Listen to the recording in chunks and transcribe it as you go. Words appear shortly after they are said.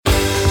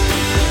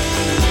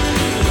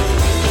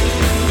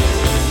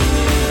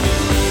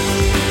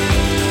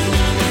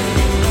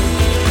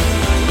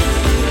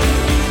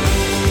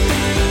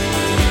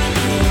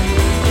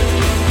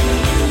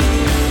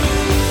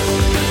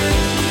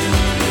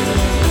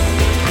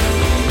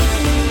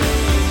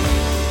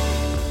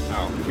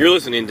You're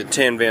listening to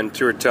Tan Van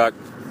Tour Talk,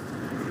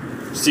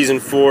 Season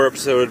 4,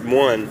 Episode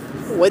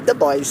 1. With the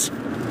boys.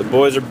 The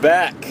boys are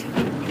back.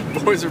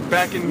 Boys are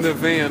back in the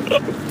van.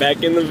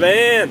 Back in the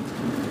van.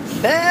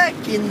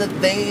 Back in the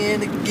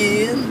van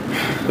again.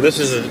 Well, this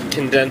is a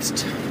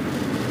condensed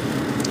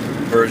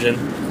version.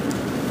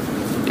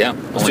 Yeah.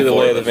 Let's do the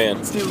lay of the van.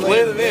 Let's do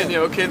Lay of the van. Yeah,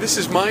 okay, this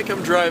is Mike.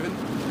 I'm driving.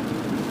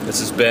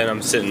 This is Ben.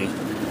 I'm sitting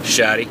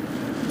shoddy.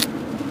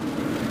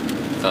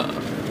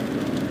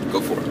 Go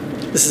for it.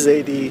 This is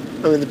AD.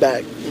 I'm in the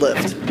back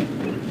left.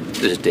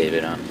 This is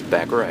David. I'm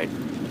back right.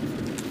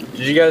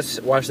 Did you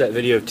guys watch that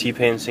video of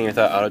T-Pain singing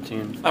without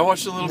autotune? I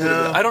watched a little bit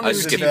of it. I don't know I who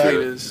skipped T-Pain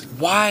through it. is.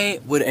 Why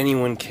would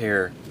anyone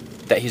care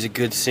that he's a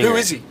good singer? Who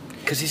is he?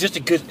 Because he's just a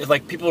good.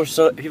 Like people are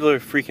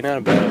freaking out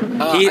about it.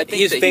 I think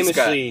he's that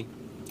famously.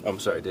 I'm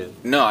sorry,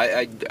 dude. No,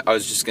 I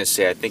was just going to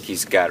say I think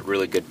he's got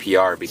really good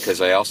PR because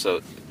I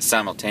also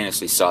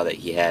simultaneously saw that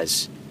he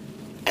has,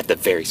 at the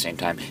very same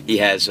time, he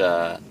has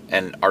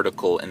an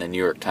article in the New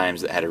York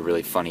Times that had a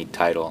really funny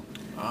title.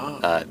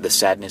 Oh. The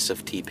Sadness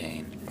of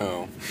T-Pain.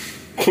 Oh.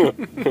 What?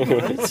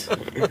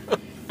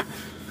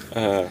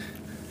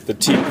 The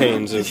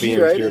T-Pains of Did he being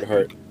write pure it? at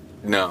heart.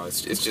 No,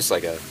 it's just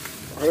like a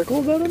Article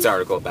about it's him? an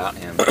article about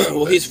him.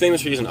 Well, he's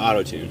famous for using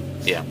autotune,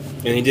 Yeah.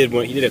 and he did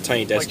a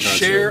Tiny Desk Like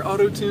concert. Cher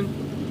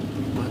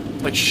auto-tune?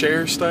 Like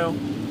Cher style?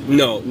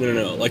 No.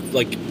 Like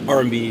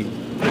R&B.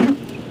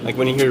 Like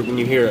when you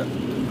hear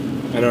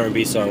an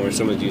R&B song where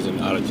someone's using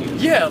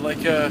autotune. Yeah,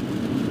 like,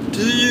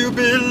 do you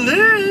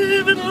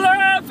believe in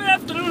life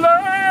after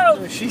love?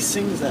 No, she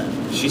sings that.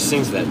 She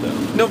sings that though.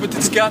 No, but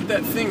it's got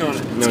that thing on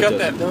it. It's No, it got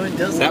doesn't. No, it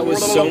doesn't. That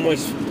was so much.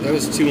 That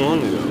was too long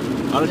ago.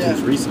 Autotune's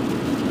Yeah. recent.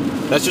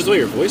 That's just what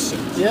your voice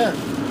sounds. Yeah,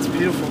 it's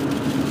beautiful.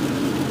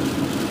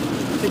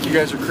 I think you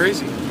guys are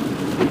crazy.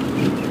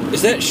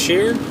 Is that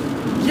Cher?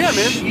 Yeah,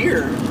 man.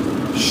 Sheer.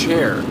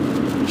 Cher.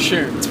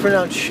 Cher. It's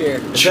pronounced Cher.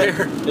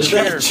 Cher. Is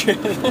Cher. that Cher?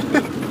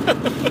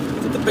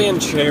 Is it the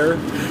band Cher?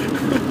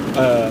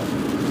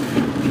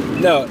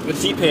 No, but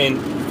T-Pain,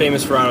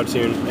 famous for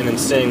autotune, and then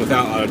sang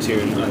without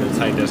autotune on the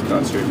Tiny Desk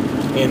concert.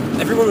 And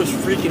everyone was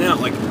freaking out.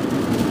 Like,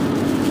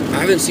 I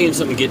haven't seen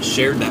something get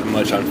shared that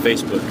much on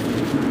Facebook.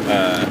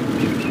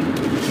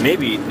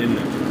 Maybe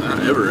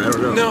ever, I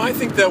don't know. No, I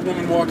think that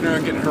woman walking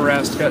around getting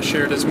harassed got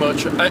shared as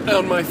much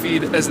on my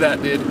feed as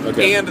that did.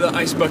 Okay. And the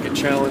Ice Bucket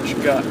Challenge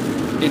got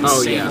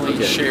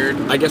insanely shared.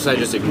 I guess I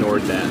just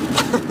ignored that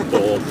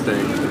whole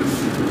thing.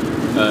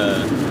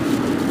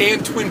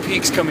 And Twin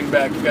Peaks coming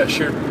back got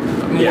shared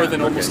more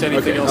than almost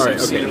anything else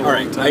I've seen in a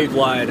long time. I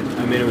lied.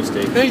 I made a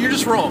mistake. Hey, you're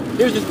just wrong.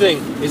 Here's the thing: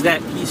 is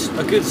that he's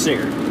a good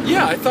singer,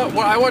 Yeah, I thought.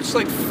 Well, I watched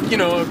a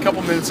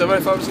couple minutes of it. I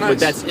thought it was nice. but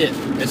that's it.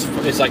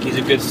 It's like he's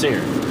a good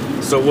singer.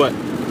 So what?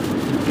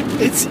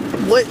 It's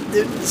what.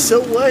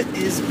 So what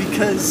is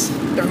because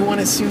everyone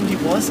assumed he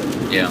wasn't.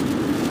 Yeah.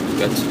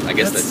 I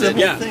guess That's that's the it.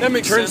 whole thing. that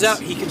makes Turns sense.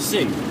 out he can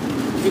sing.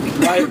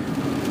 Why?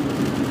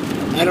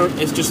 I don't.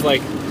 It's just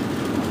like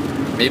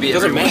Maybe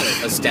Doesn't everyone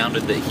matter.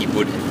 astounded that he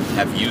would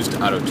have used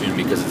autotune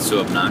because it's so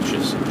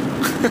obnoxious.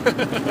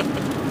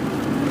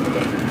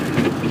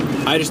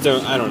 I just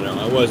don't. I don't know.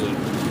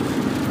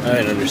 I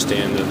didn't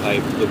understand the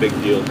hype, the big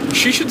deal.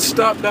 She should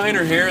stop dyeing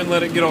her hair and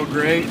let it get all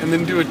gray, and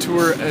then do a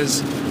tour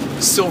as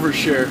Silver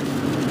Cher.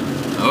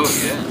 Oh,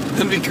 yeah.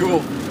 That'd be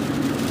cool.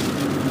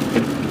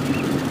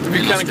 It'd be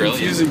In kind of Australia,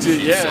 confusing too.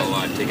 she'd Yeah. sell a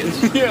lot of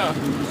tickets. Yeah.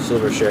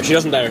 Silver Cher. She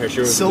doesn't dye her hair. She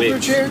wears Silver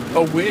wigs. chair?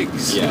 Oh,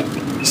 wigs. Yeah.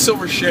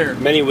 Silver Cher.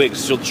 Many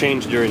wigs. She'll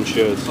change during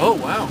shows. Oh,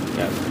 wow.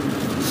 Yeah.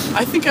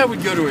 I think I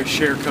would go to a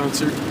Cher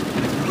concert.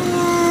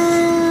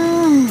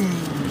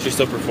 She's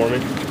still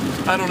performing.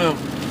 I don't know.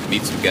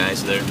 Meet some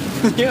guys there.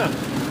 Yeah.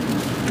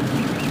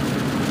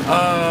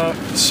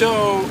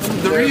 So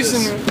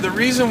the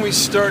reason we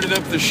started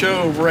up the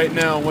show right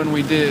now when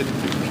we did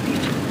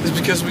is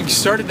because we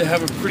started to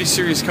have a pretty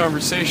serious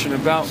conversation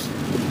about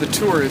the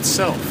tour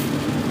itself.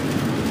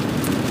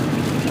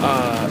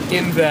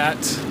 In that,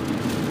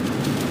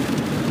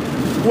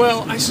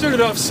 well, I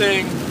started off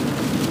saying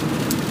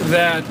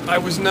that I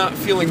was not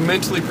feeling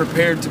mentally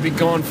prepared to be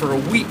gone for a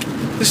week.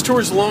 This tour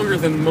is longer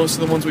than most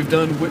of the ones we've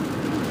done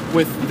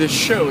with this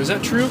show. Is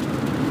that true?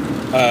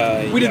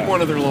 We did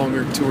one other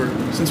longer tour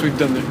since we've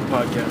done the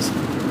podcast.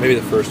 Maybe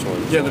the first one.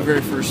 Yeah, the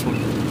very first one.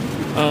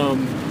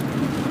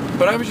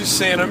 But I was just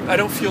saying, I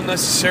don't feel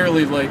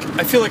necessarily like...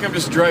 I feel like I'm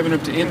just driving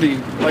up to Indy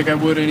like I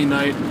would any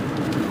night,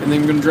 and then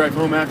I'm going to drive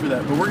home after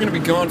that. But we're going to be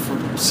gone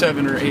for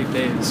 7 or 8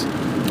 days.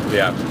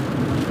 Yeah.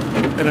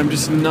 And I'm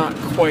just not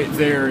quite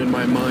there in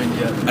my mind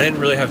yet. I didn't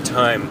really have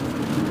time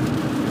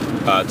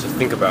to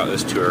think about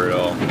this tour at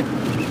all.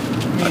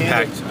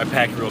 I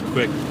packed real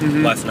quick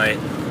last night,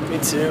 Me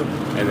too.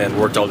 and then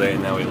worked all day,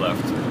 and now we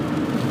left.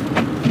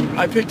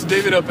 I picked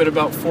David up at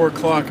about 4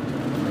 o'clock,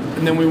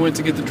 and then we went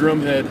to get the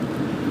drum head,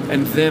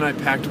 and then I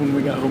packed when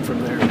we got home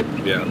from there.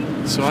 Yeah.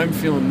 So I'm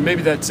feeling,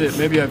 maybe that's it.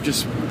 Maybe I've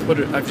just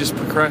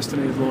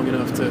procrastinated long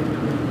enough to...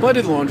 Well, I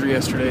did laundry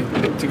yesterday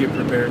to get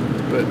prepared,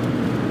 but...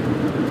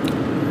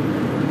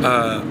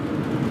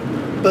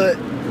 But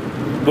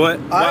What?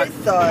 I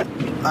thought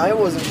I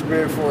wasn't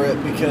prepared for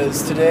it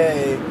because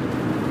today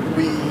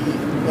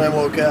when I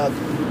woke up,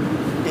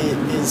 it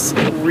is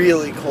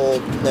really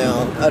cold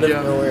now, out of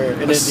nowhere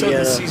in a sudden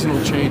Indiana.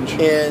 seasonal change.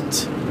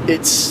 And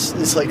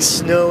it's like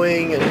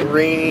snowing and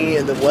rainy,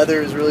 and the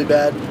weather is really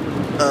bad.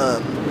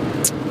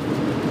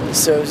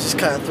 So it just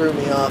kind of threw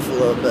me off a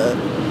little bit.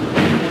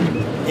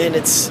 And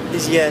it's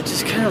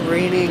just kind of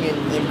raining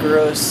and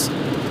gross.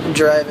 I'm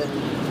driving.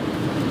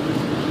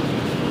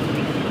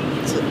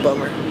 It's a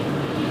bummer.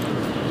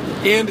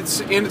 And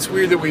it's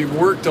weird that we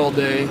worked all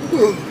day,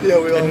 Yeah,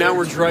 we all and now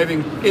worked. we're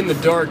driving in the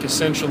dark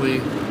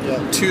essentially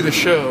to the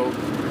show,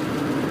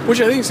 which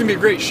I think is gonna be a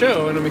great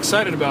show, and I'm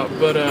excited about.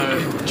 But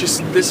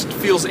just this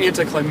feels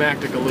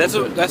anticlimactic a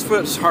little bit. That's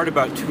what's hard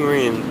about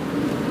touring.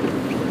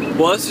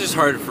 Well, it's just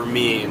hard for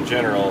me in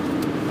general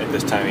at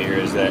this time of year,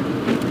 is that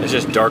it's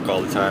just dark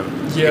all the time.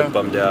 I get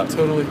bummed out.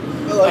 Totally.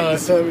 I like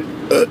this time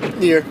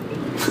here.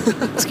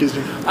 Excuse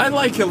me. I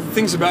like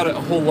things about it a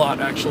whole lot,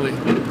 actually.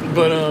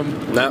 But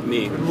Not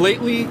me.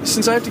 lately,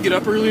 since I have to get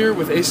up earlier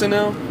with Asa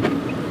now,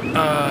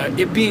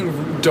 it being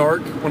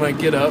dark when I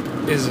get up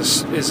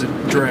is a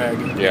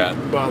drag. Yeah.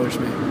 It bothers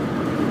me.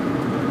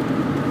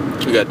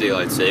 We got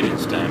daylight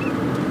savings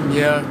time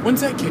Yeah. When's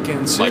that kick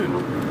in?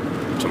 Soon.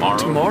 tomorrow.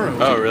 Tomorrow.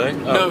 Oh, really?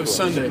 Oh, No, cool.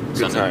 Sunday.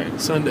 Good time.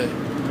 Sunday.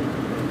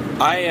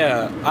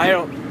 I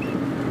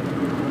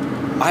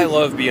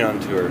love being on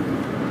tour.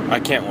 I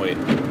can't wait.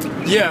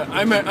 Yeah,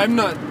 I'm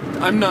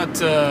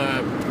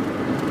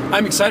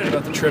excited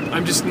about the trip.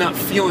 I'm just not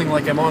feeling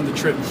like I'm on the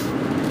trip.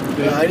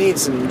 I need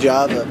some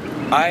Java.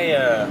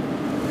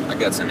 I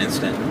got some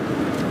instant.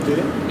 Did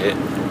it?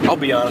 I'll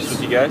be honest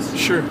with you guys.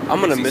 Sure. I'm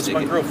gonna Easy miss my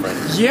sticky.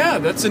 girlfriend. Yeah,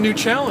 that's a new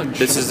challenge.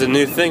 This is a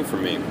new thing for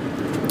me.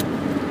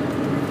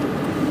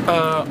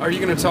 Are you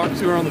going to talk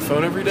to her on the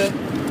phone every day?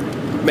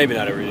 Maybe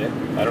not every day.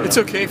 I don't It's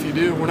know. okay if you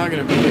do. We're not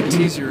going to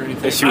tease you or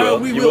anything. Yes, you will.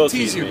 We You will will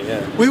tease tease you. me,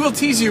 yeah. We will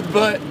tease you,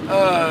 but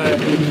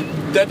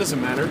that doesn't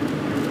matter.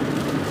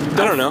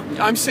 I don't know.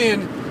 I'm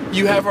saying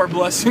you have our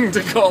blessing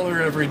to call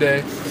her every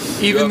day,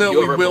 even though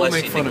we will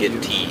make fun of you.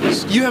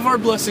 Teased. You have our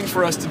blessing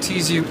for us to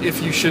tease you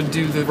if you should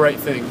do the right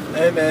thing.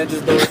 Hey man,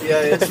 just don't.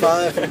 Yeah, it's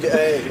fine. If you,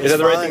 hey, it's Is that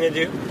the right fine. thing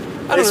to do?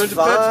 I don't know. It's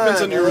That depends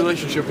fine, on your man.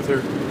 relationship with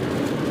her.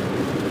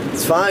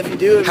 It's fine if you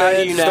do it, How man.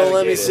 do you Just don't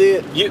let me navigate see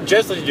it. You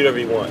just let you do whatever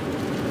you want.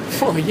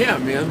 Oh yeah,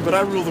 man. But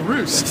I rule the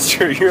roost. It's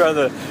true. You are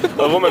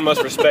a woman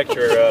must respect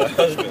her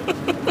husband.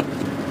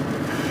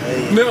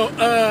 Hey.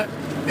 No.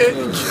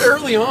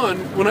 Early on,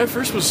 when I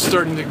first was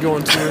starting to go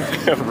on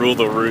tour, Rule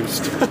the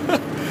roost.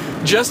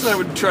 Jess and I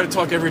would try to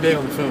talk every day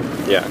on the phone.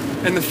 Yeah.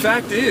 And the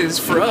fact is,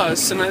 for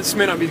us, and this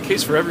may not be the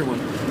case for everyone,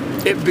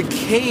 it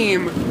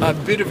became a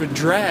bit of a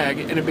drag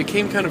and it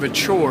became kind of a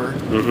chore.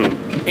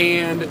 Mm-hmm.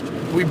 And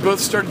we both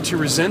started to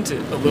resent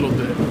it a little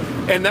bit.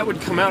 And that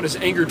would come out as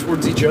anger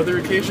towards each other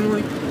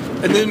occasionally.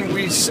 And then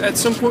at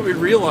some point, we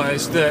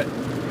realized that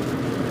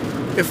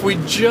if we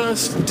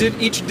just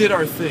did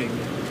our thing,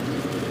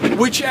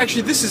 which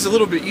actually, this is a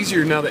little bit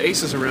easier now that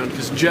Ace is around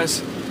because Jess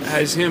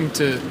has him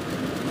to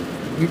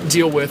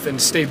deal with and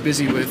stay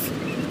busy with.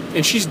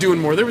 And she's doing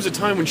more. There was a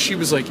time when she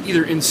was like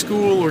either in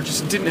school or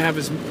just didn't have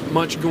as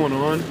much going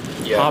on,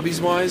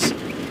 hobbies-wise.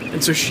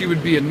 And so she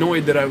would be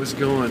annoyed that I was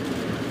gone.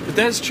 But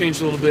that's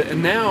changed a little bit.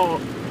 And now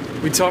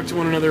we talk to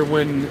one another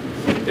when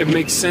it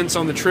makes sense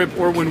on the trip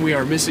or when we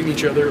are missing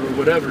each other or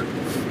whatever.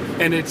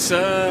 And it's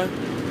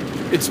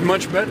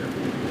much better.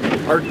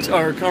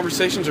 Our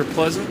conversations are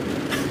pleasant.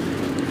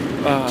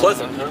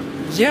 Pleasant, huh?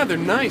 Yeah, they're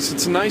nice.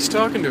 It's nice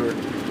talking to her.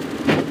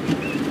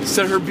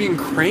 Instead of her being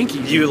cranky.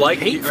 Are you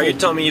hateful.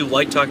 telling me you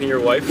like talking to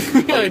your wife?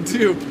 Yeah, I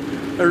do.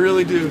 I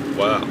really do.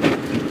 Wow.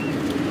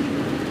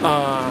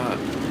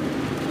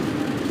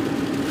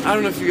 I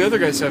don't know if you other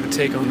guys have a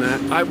take on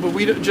that.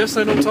 But Jess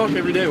and I don't talk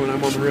every day when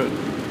I'm on the road.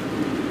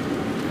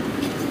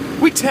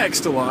 We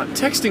text a lot.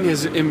 Texting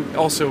has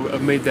also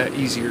made that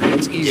easier.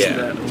 It's eased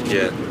that a little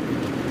bit.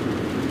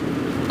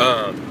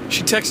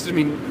 She texted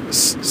me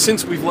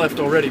since we've left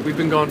already. We've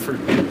been gone for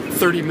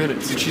 30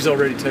 minutes, and she's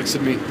already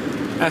texted me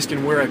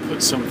asking where I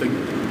put something.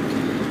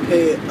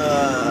 Hey,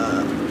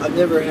 I've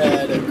never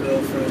had a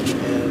girlfriend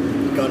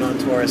and gone on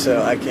tour,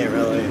 so I can't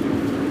really.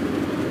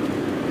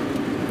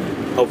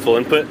 Hopeful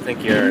input.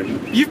 Thank you, Aaron.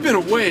 You've been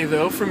away,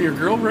 though, from your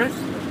girl, right?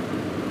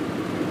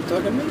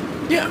 Talking to me?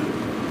 Yeah.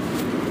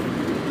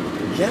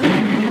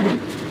 Yeah.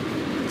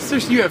 So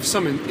you have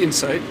some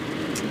insight.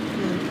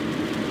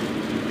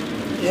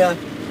 Yeah.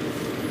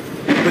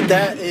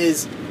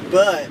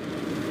 But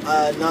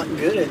not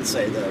good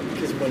insight though,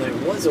 because when I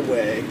was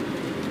away,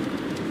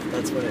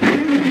 that's when it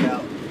didn't work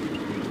out.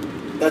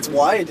 That's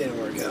why it didn't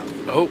work out.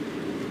 Oh.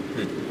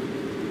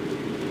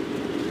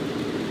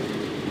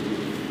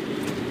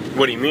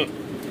 What do you mean?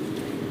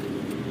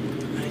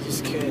 I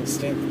just couldn't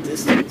stand the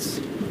distance.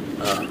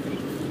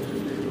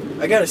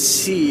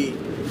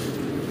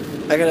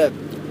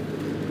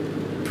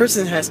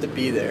 Person has to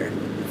be there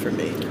for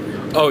me.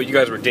 Oh, you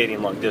guys were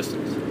dating long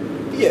distance.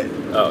 Yeah.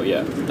 Oh,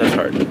 yeah. That's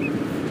hard.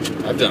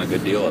 I've done a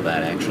good deal of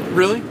that actually.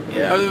 Really?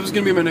 Yeah. That was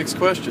going to be my next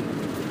question.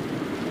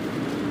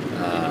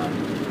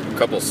 A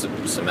couple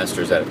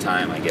semesters at a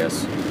time, I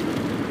guess.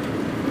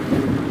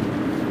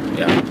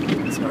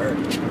 Yeah. It's hard.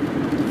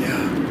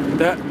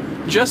 Yeah.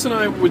 Jess and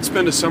I would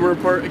spend a summer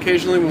apart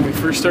occasionally when we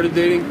first started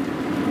dating,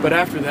 but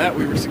after that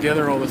we were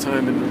together all the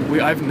time,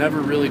 and I've never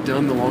really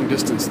done the long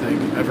distance thing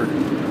ever.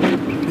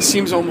 It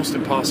seems almost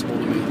impossible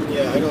to me.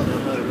 Yeah, I don't know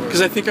how it works.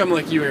 Because I think I'm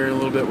like you, Aaron, a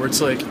little bit, where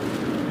it's like,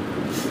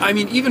 I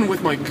mean, even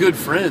with my good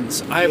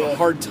friends, I have a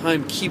hard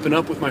time keeping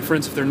up with my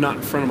friends if they're not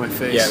in front of my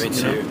face. Yeah, me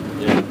you too. know?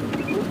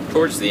 Yeah.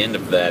 Towards the end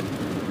of that,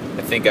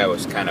 I think I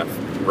was kind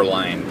of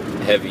relying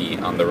heavy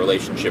on the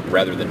relationship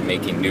rather than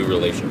making new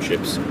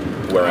relationships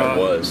where I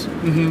was,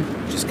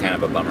 which is kind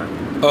of a bummer.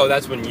 Oh,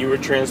 that's when you were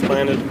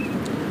transplanted?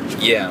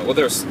 Yeah, well,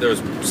 there was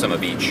some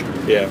of each.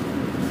 Yeah.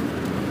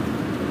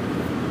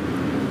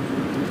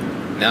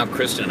 Now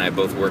Kristen and I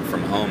both work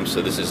from home,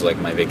 so this is like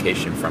my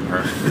vacation from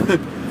her.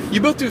 You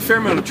both do a fair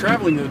amount of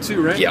traveling, though,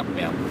 too, right? Yeah.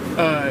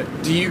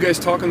 Do you guys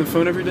talk on the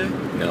phone every day?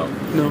 No.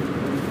 No.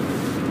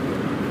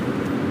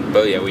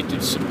 But yeah, we do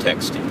some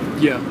texting.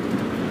 Yeah.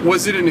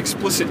 Was it an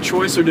explicit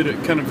choice, or did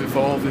it kind of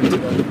evolve into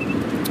that?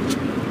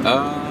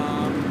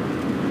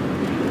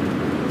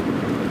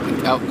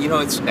 You know,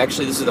 it's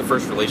actually, this is the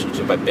first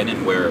relationship I've been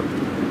in where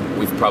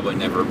we've probably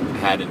never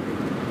had a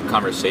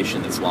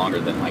conversation that's longer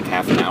than like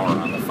half an hour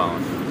on the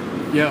phone.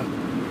 Yeah.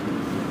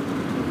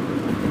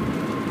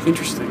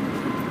 Interesting.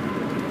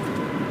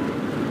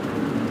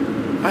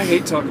 I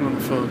hate talking on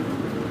the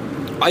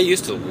phone. I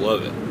used to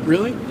love it.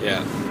 Really?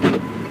 Yeah.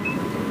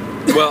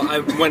 Well,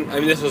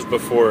 this was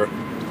before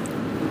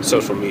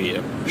social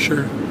media.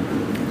 Sure.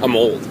 I'm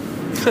old.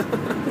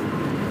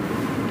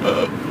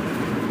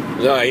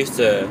 No, I used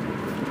to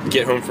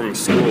get home from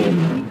school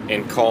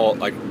and call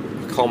my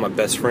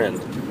best friend,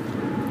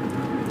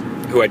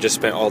 who I just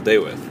spent all day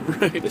with.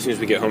 Right. As soon as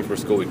we get home from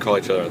school, we'd call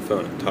each other on the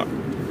phone and talk.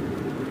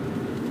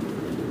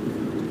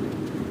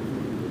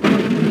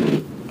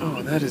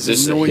 Oh, that is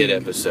This annoying. is a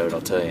hit episode,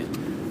 I'll tell you.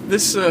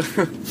 This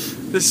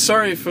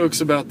sorry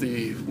folks about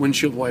the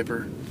windshield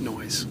wiper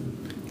noise.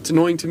 It's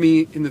annoying to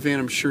me in the van.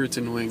 I'm sure it's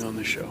annoying on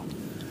the show.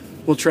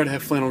 We'll try to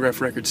have Flannel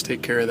Graph Records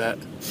take care of that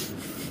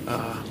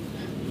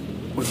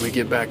when we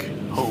get back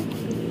home.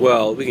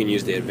 Well, we can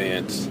use the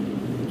advance.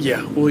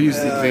 Yeah, we'll use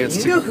the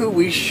advanced. You know who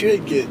we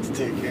should get to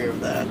take care of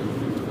that?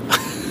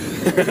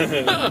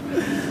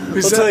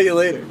 We'll tell you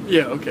later.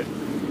 Yeah, okay.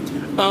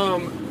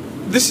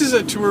 This is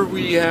a tour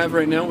we have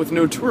right now with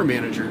no tour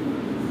manager.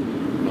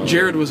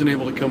 Jared wasn't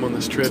able to come on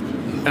this trip,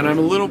 and I'm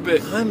a little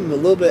bit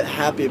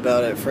happy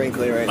about it,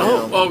 frankly, right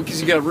now.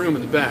 Because you got room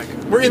in the back.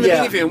 We're in the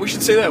minivan. We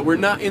should say that we're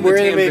not in We're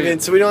the in the tan minivan, van.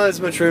 so we don't have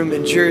as much room,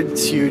 and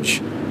Jared's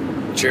huge.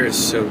 Jared's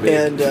so big.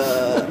 And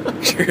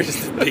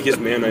Jared's the biggest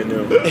man I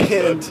know.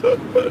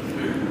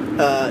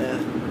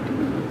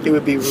 And it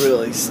would be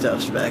really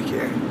stuffed back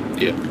here.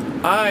 Yeah.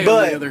 On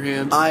the other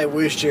hand, I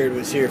wish Jared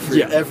was here for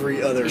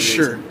every other reason.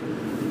 Sure.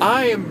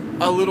 I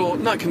am a little,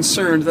 not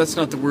concerned, that's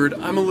not the word.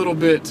 I'm a little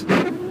bit,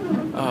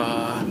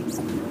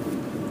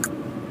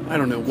 I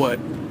don't know what.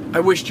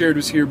 I wish Jared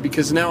was here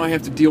because now I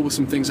have to deal with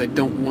some things I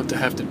don't want to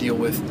have to deal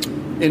with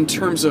in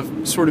terms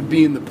of sort of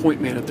being the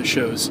point man at the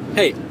shows.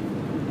 Hey,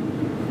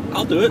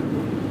 I'll do it.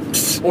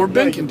 Or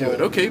Ben can do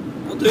it. Okay.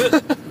 I'll do it.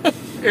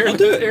 Aaron, I'll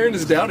do it. Aaron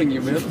is doubting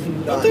you, man.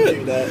 Not do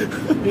do that.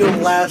 You're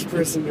the last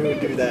person who would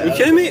do that. You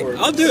kidding me?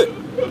 I'll do it.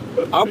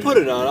 I'll put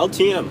it on. I'll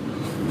TM.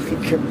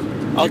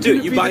 I'll do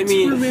it. You're gonna be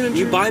the tour manager?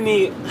 You buy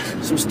me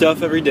some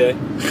stuff every day.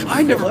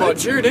 I never bought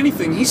Jared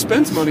anything. He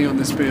spends money on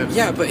this band.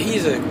 Yeah, but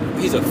he's a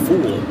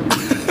fool.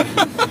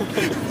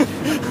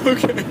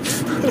 Okay.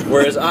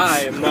 Whereas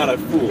I am not a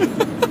fool.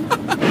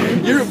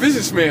 You're a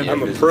businessman.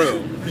 I'm a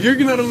pro. You're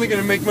not only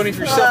going to make money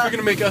for yourself, you're going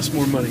to make us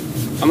more money.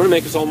 I'm gonna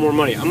make us all more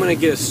money. I'm gonna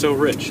get us so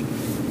rich.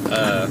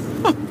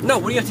 No,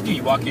 what do you have to do?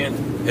 You walk in.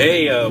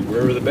 Hey,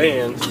 where are the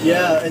bands?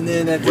 Yeah, and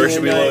then at the Where end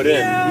should we of the load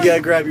night, in? You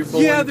gotta grab your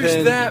bowling Yeah, there's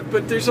pin. that,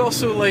 but there's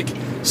also like,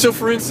 so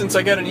for instance,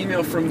 I got an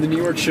email from the New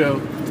York show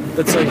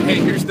that's like, hey,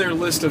 here's their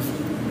list of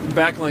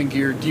backline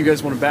gear. Do you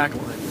guys want a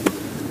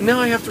backline? Now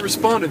I have to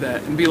respond to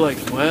that and be like,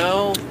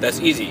 well, That's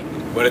easy.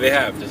 What do they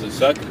have? Does it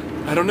suck?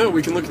 I don't know.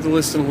 We can look at the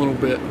list in a little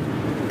bit.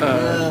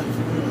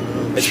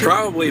 It's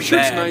probably I'm sure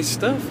it's bad. nice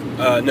stuff.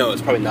 No,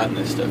 it's probably not in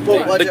this stuff.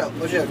 Whoa, watch out,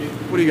 dude.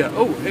 What do you got?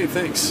 Oh, hey,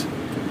 thanks.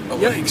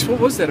 Yikes, what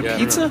was that, a Yeah, I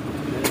don't pizza?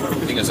 I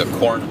think it's a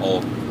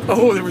cornhole.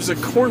 Oh, there was a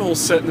cornhole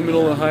set in the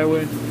middle of the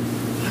highway.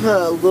 I'm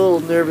a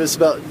little nervous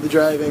about the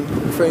driving,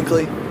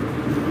 frankly.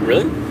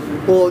 Really?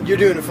 Well, you're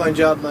doing a fine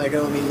job, Mike. I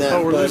don't mean that.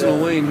 Oh, we're but, losing a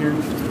lane here.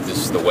 This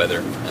is the weather.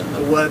 And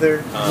The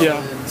weather.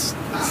 Yeah.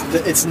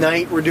 It's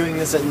night. We're doing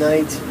this at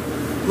night.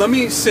 Let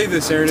me say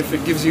this, Aaron, if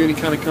it gives you any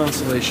kind of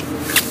consolation.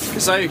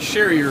 Because I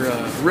share your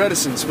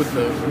reticence with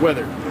the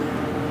weather.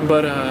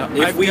 But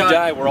If we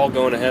die, we're all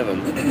going to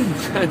heaven.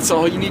 That's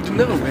all you need to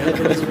know, man.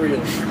 It is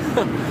real.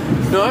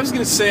 No, I was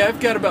going to say I've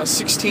got about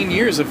 16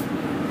 years of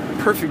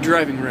perfect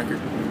driving record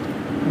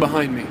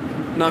behind me.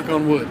 Knock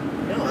on wood.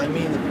 No, I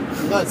mean,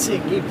 I'm not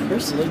saying you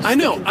personally. I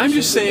know. thinking I'm you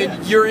just should do saying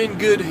that. you're in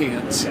good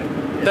hands. Okay.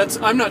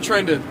 I'm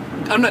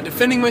not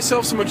defending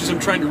myself so much as I'm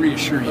trying to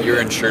reassure you. you're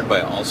insured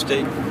by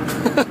Allstate?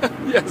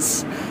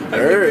 Yes. I'm in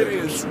good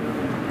hands.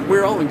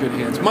 We're all in good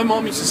hands. My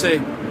mom used to say,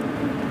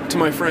 to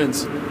my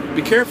friends,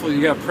 "Be careful,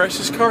 you got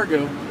precious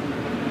cargo."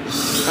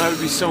 I would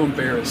be so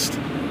embarrassed.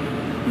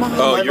 Mom,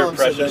 Oh, my you're mom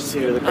precious.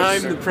 said that too.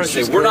 I'm the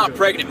precious. Say, we're not cargo."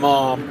 pregnant,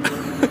 Mom.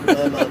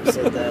 My mom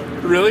said that.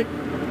 Really?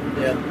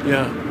 Yeah.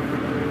 Yeah.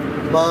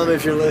 Mom,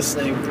 if you're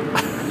listening,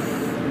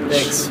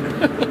 thanks.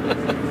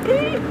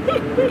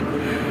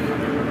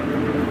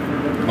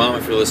 Mom,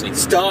 if you're listening,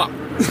 stop.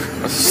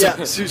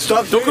 Yeah.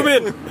 Stop. Don't come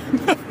in.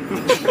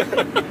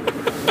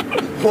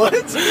 What?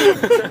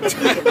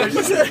 What'd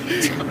you say?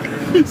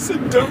 He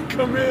said, "Don't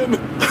come in."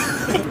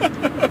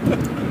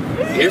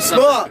 Here's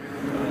something. Mom.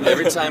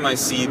 Every time I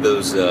see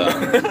those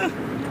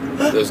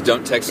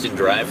don't text and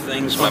drive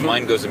things, my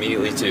mind goes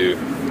immediately to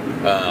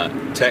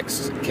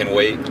text can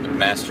wait,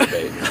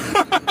 masturbate.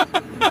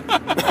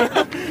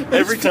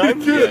 Every time?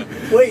 Good.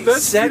 Wait,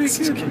 That's sex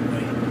pretty good. can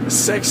wait.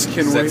 Sex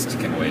can Sex wait.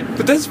 can wait.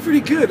 But that's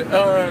pretty good.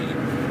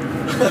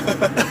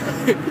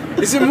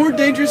 Is it more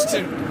dangerous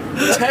to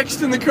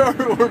text in the car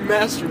or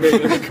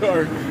masturbate in the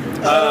car?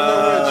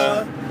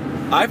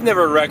 I've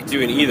never wrecked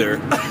doing either.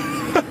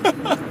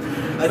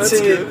 I'd That's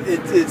say good.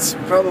 it's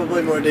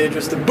probably more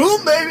dangerous to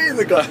boom baby in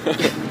the car.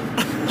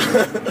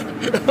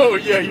 Oh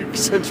yeah, you're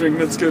censoring.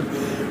 That's good.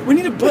 We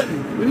need a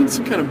button. We need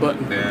some kind of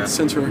button Yeah. to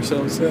censor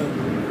ourselves.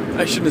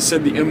 I shouldn't have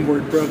said the M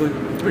word, probably.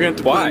 We're going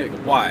to Why?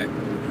 Why?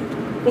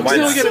 Well, Why because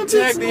now we not? got to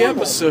tag the normal.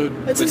 episode.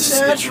 It's It's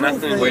a natural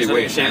nothing- thing. Wait,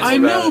 wait. Chance I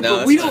about know, it. No,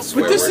 but we that's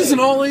don't. not But this swear is an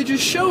all ages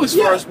show, as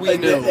far as we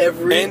and know.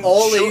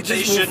 all should- ages they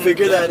will shouldn't-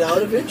 figure that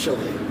out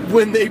eventually.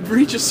 When they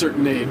reach a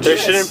certain age. There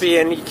Yes. shouldn't be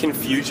any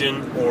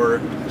confusion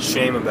or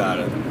shame about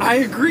it. I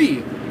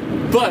agree,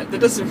 but that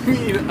doesn't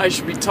mean I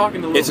should be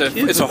talking to little kids.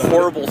 It's a about it.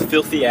 horrible,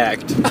 filthy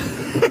act.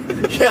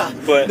 Yeah,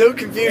 But- no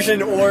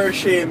confusion or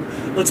shame.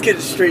 Let's get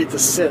it straight to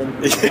sin.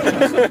 Clear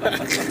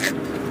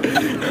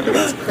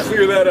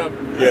that up.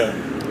 Yeah.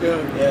 Yeah.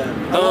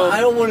 Yeah.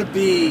 I don't want to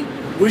be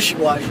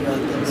wishy-washy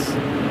on this.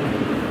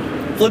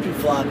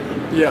 Flippy-floppy.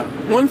 Yeah.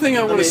 One thing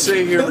I want to mean-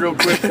 say here, real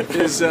quick,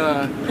 is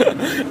I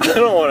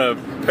don't want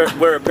to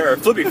wear a pair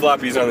of flippy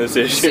floppies on this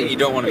Say issue. you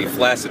don't want to be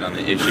flaccid on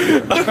the issue.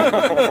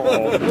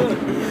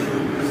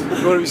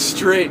 you want to be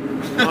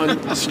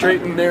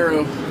straight and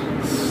narrow.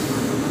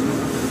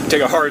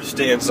 Take a hard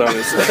stance on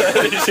this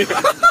issue.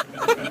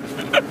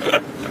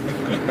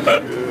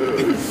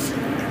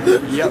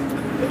 Yep.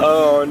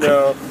 Oh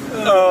no.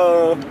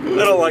 Oh, I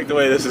don't like the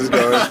way this is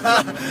going.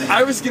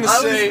 I was gonna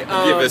say.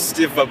 Give a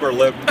stiff upper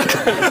lip.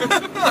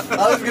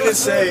 I was gonna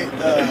say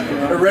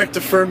erect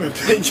a firm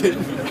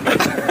opinion.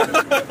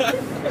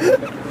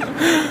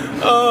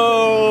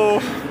 Oh.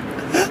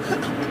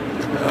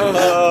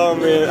 Oh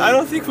man, I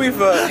don't think we've.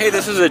 Hey,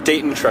 this is a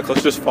Dayton truck.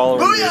 Let's just follow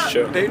him Oh, to yeah. this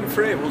show. Dayton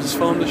Frey. We'll just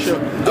follow him the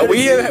show.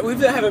 We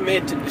haven't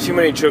made too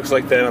many jokes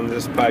like that on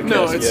this podcast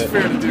No, it's yet.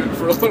 fair to do it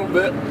for a little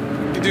bit.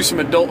 You can do some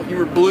adult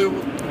humor. Blue.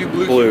 Do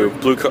blue. Blue,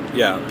 humor. blue, blue. What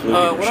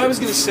humor I was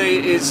shit. going to say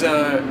is,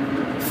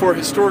 for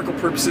historical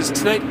purposes,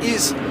 tonight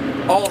is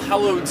All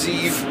Hallows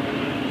Eve.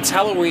 It's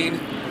Halloween.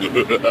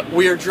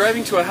 We are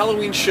driving to a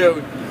Halloween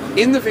show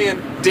in the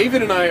van.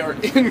 David and I are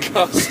in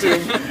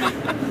costume.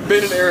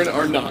 Ben and Aaron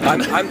are not.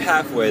 I'm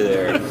halfway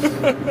there.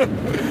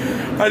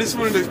 I just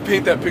wanted to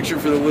paint that picture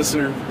for the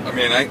listener. I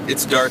mean,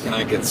 it's dark and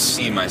I can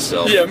see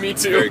myself. Yeah, me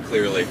too. Very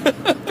clearly.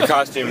 The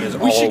costume is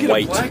We all should get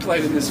white. a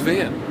blacklight in this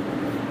van.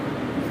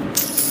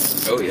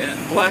 Oh yeah.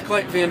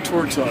 Blacklight van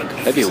tour talk.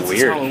 That'd be Since it's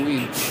weird.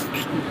 Halloween.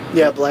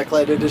 Yeah,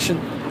 Blacklight edition.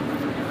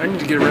 I need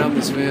to get around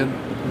this van.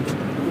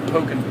 We're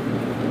poking.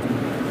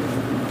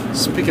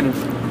 Speaking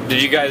of,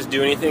 Did you guys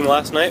do anything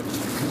last night?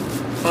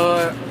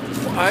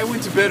 I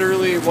went to bed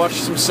early,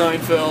 watched some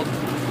Seinfeld,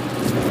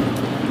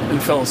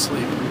 and fell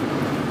asleep.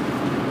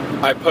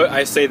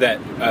 I say that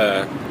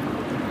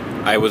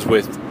I was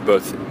with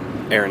both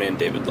Aaron and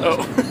David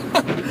last night.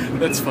 Oh,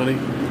 that's funny.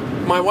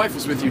 My wife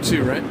was with you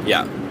too, right?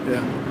 Yeah.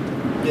 Yeah.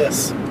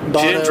 Yes.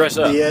 didn't dress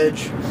up. The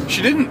Edge.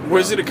 She didn't.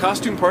 Was it a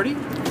costume party?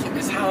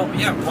 It's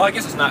well, I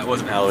guess it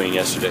wasn't Halloween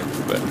yesterday,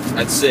 but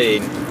I'd say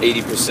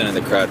 80% of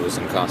the crowd was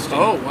in costume.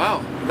 Oh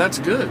wow, that's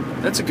good.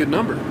 That's a good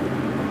number.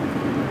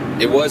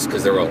 It was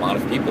because there were a lot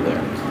of people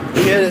there.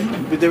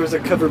 There was a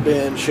cover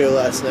band show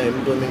last night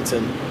in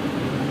Bloomington,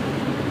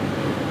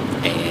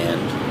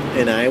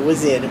 and I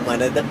was in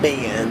one of the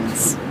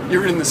bands. You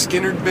were in the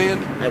Skinnerd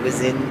band. I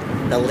was in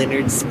the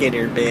Leonard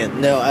Skinner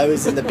band. No, I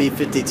was in the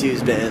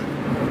B-52s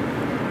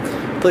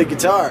band. Played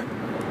guitar.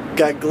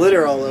 Got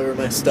glitter all over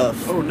my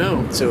stuff. Oh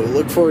no. So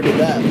look forward to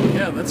that,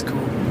 Yeah, that's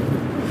cool.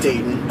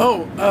 Dayton.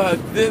 Oh,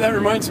 that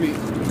reminds me.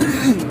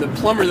 the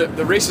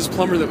racist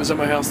plumber that was at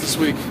my house this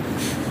week.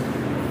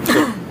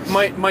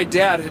 my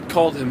dad had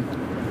called him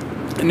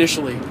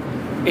initially,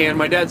 and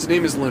my dad's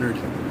name is Leonard.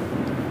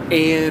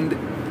 And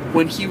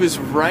when he was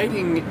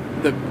writing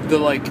the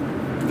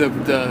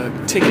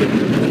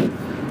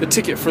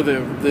ticket for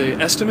the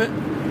estimate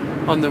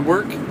on the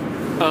work,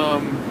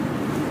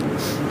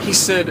 he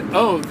said,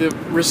 "Oh, the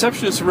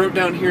receptionist wrote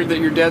down here that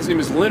your dad's name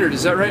is Leonard.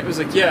 Is that right?" I was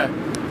like, "Yeah."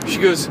 She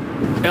goes,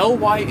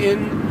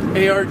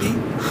 "Lynard?"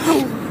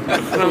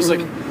 And I was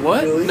like,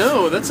 "What? Really?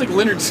 No, that's like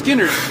Leonard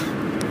Skinner."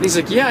 And he's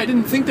like, "Yeah, I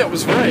didn't think that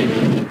was right."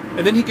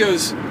 And then he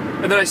goes,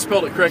 And then I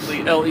spelled it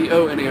correctly,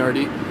 Leonard.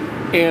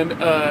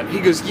 And he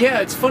goes, yeah,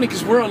 it's funny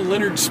because we're on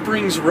Leonard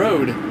Springs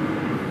Road.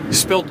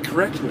 Spelled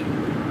correctly.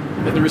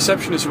 And the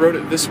receptionist wrote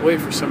it this way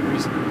for some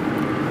reason.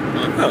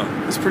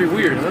 Oh, That's pretty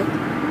weird,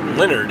 huh?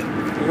 Leonard.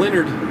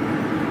 Leonard.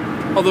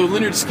 Although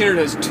Leonard Skinner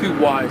has 2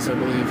 Y's, I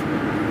believe.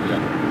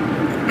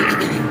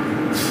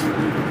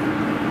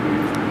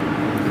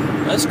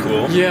 That's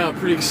cool. Yeah,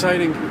 pretty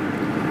exciting.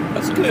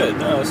 That's good.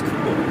 No, that's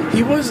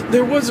cool.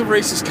 There was a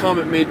racist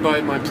comment made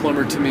by my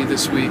plumber to me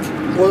this week.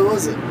 What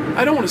was it?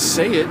 I don't want to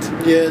say it.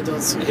 Yeah,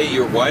 don't see. Hey,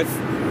 your wife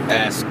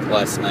asked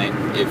last night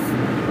if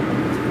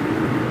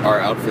our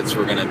outfits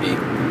were gonna be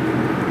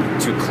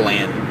too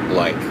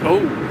Klan-like. Oh,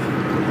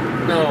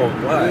 No,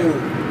 why?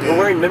 We're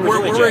wearing members we're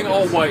only wearing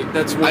all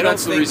jackets. white.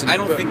 That's the reason. I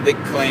don't But- think that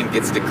Klan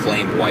gets to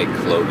claim white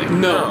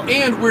clothing. No, No.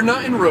 and we're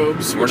not in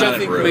robes, We're which not I in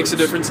think makes a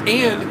robes. difference.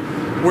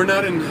 And we're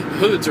not in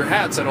hoods or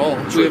hats at all.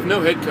 True. We have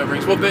no head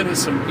coverings. Well, Ben has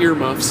some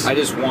earmuffs. I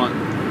just want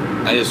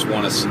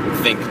to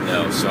think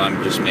no. So I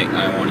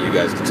want you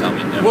guys to tell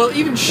me no. Well,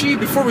 even she,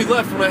 before we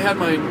left, when I had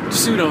my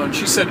suit on,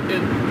 she said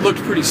it looked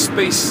pretty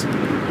space.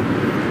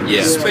 yeah,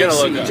 it's gonna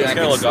look- spacey. it's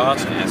gonna look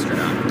awesome. Kind of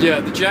astronaut. Yeah,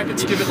 the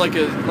jackets give it like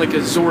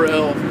a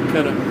Zor-El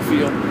kind of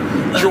feel.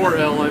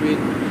 Jor-El, I mean.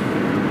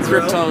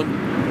 Zor-El?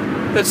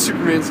 Krypton. That's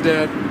Superman's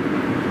dad.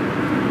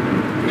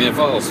 I mean, if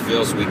all else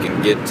fails, we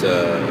can get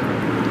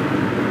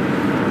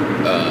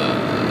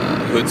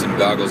hoods and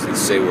goggles that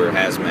say we're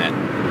hazmat.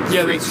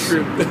 Yeah, that's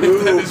true. That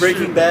Ooh, is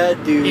Breaking true.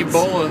 Bad dudes.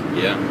 Ebola.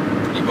 Yeah.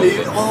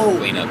 They- oh,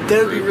 cleanup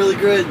that'd be crew. really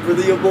good for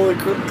the Ebola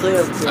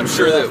cleanup. I'm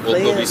sure that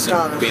there'll be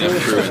some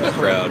cleanup crew in the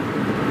crowd.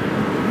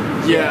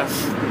 Yeah.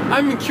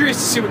 I'm curious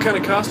to see what kind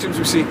of costumes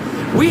we see.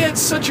 We had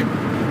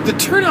the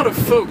turnout of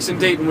folks in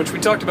Dayton, which we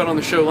talked about on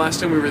the show last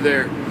time we were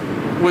there,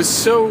 was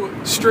so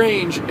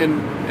strange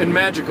and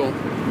magical.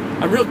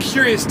 I'm real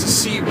curious to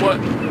see what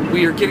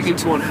we are getting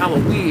into on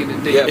Halloween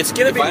in Dayton. Yeah, It's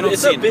gonna if be- I don't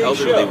it's see a an big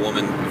elderly show.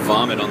 woman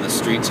vomit on the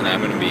streets, and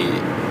I'm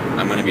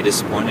gonna be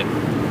disappointed.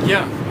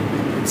 Yeah.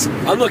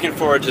 I'm looking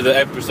forward to the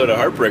episode of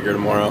Heartbreaker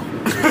tomorrow.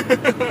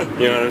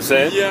 You know what I'm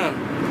saying? Yeah.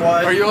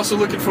 Why? Are you also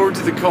looking forward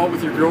to the call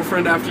with your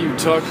girlfriend after you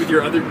talked with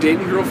your other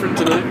Dayton girlfriend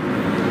tonight?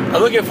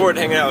 I'm looking forward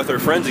to hanging out with her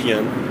friends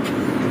again.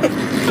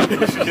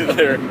 She's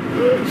there.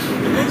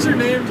 What was her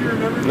name? Do you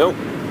remember? Nope.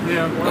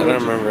 Yeah. I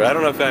don't remember. I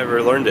don't know if I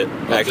ever learned it.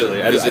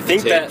 Actually, I Visit the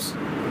think that tapes.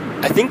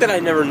 I think that I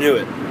never knew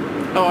it.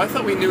 Oh, I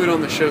thought we knew it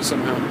on the show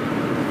somehow.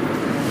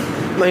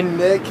 My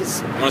neck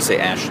is I want to say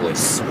Ashley.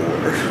 sore.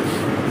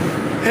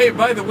 Hey,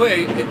 by the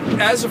way,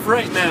 as of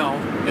right now,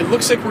 it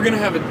looks like we're going to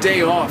have a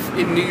day off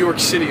in New York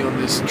City on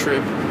this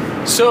trip.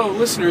 So,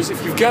 listeners,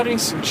 if you've got any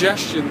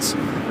suggestions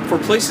for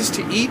places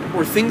to eat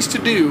or things to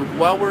do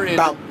while we're in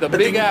the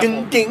Big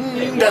Apple,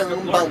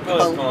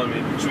 calling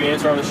me. Should we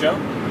answer on the show?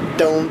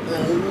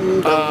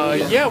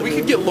 yeah, we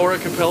could get Laura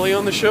Capelli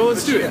on the show.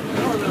 Let's do it. I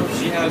don't know if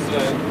she has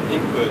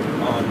input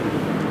on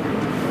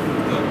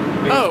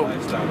the Oh.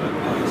 lifestyle. But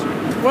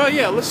Well,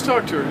 yeah, let's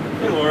talk to her.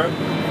 hey, Laura.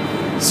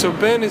 So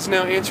Ben is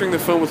now answering the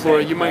phone with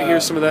Laura. You might hear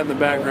some of that in the I'm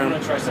background.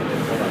 gonna try something.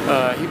 Hold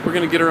on. We're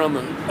gonna get her on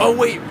the. Oh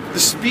wait, the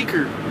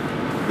speaker.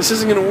 This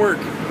isn't gonna work.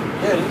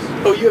 Yeah, it is.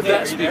 Oh, you have Hey, that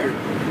are you speaker.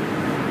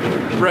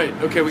 there? Right.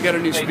 Okay, we got a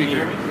new Hey, can you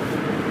hear speaker.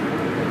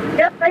 me?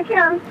 Yep, I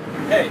can.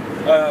 Hey,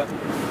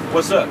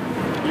 what's up?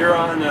 You're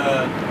on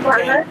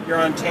What? You're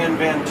on Tan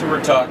Van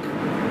Tour Talk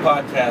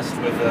podcast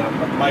with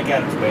Mike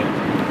Adams Band.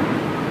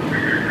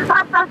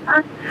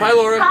 Hi,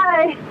 Laura.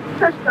 Hi.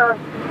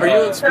 Are you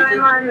on So I'm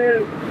speaker? on.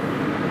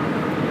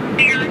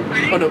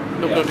 Oh no,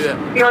 don't do that.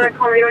 You want to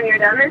call me when you're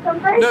done or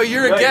something? No,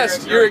 you're a No,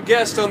 guest. you're- You're a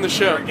guest on the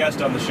You're show. a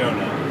guest on the show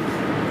now.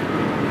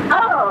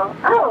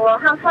 Oh, well,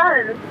 how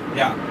fun.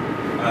 Yeah.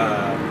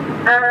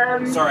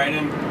 Sorry, I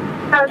didn't.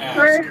 How's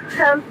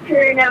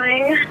tour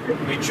going?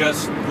 We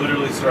just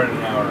literally started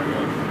an hour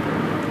ago.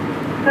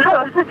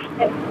 Oh,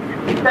 okay.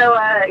 So,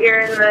 you're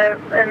in the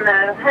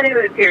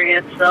honeymoon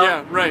period still.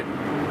 Yeah, right.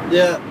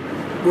 Yeah,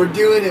 we're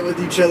doing it with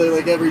each other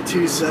like every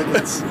 2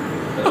 seconds.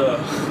 Ugh.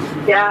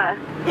 Yeah.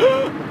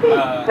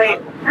 Wait,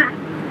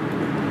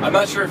 I'm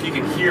not sure if you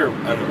can hear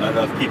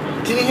enough people.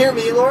 Can you hear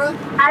me, Laura?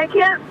 I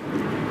can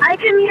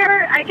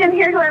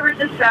hear whoever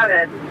just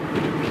shouted.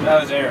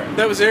 That was Aaron.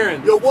 That was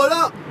Aaron. Yo, what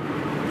up?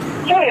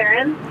 Hey,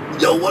 Aaron.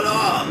 Yo, what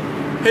up?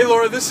 Hey,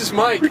 Laura. This is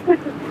Mike.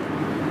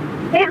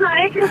 Hey,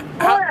 Mike. It's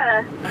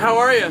Laura. How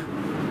are you?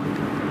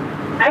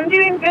 I'm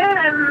doing good.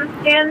 I'm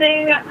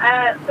standing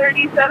at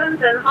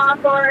 37th and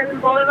Hawthorne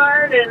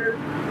Boulevard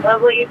in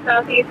lovely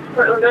southeast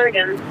Portland,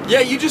 Oregon.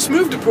 Yeah, you just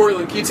moved to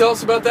Portland. Can you tell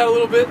us about that a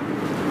little bit?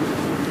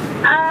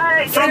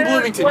 From Yeah,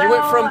 Bloomington. You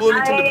went from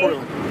Bloomington to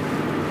Portland.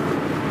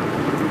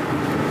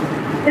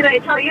 Did I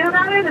tell you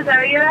about it? Is that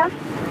what you asked?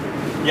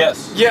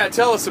 Yes. Yeah,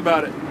 tell us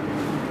about it.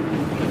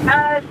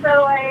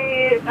 So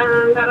I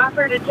got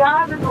offered a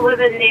job as a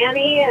live-in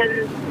nanny,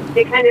 and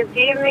they kind of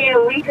gave me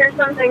a week or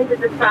something to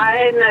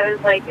decide, and I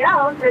was like, yeah,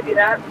 I'll go do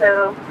that.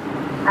 So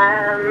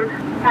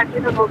packed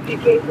a couple of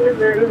suitcases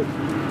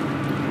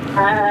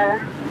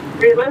and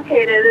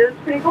relocated. It was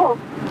pretty cool.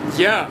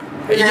 Yeah.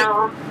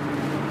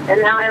 And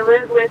now I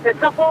live with a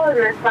couple and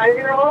their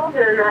 5-year-old,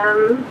 and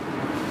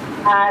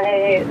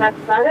That's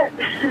about it.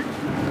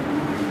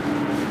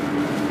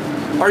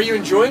 Are you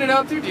enjoying it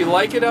out there? Do you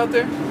like it out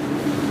there?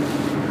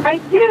 I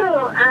do.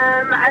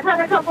 I've had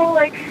a couple,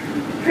 like,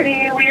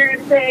 pretty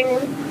weird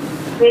things.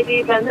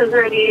 Maybe Ben has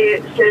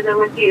already shared them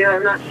with you.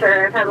 I'm not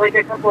sure. I've had, like,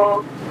 a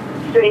couple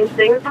strange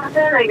things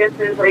happen. I guess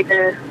there's, like,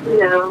 a,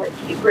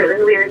 like,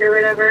 really weird or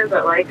whatever.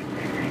 But, like,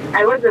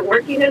 I wasn't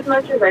working as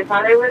much as I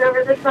thought I would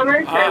over the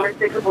summer. So I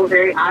worked a couple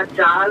very odd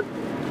jobs.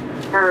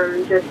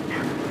 Just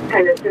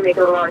kind of to make a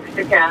little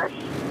extra cash.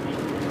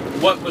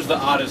 What was the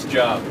oddest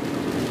job?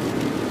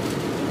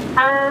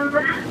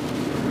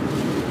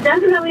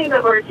 Definitely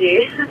the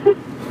orgy.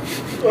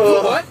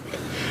 What?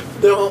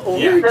 The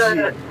orgy.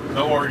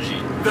 The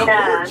orgy. The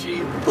Yeah.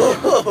 orgy.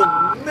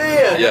 Oh,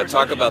 man. Yeah,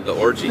 talk about the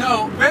orgy.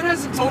 No, Ben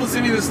hasn't told us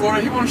any of this,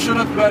 Laura. He won't shut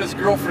up about his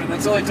girlfriend.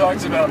 That's all he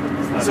talks about.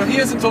 So he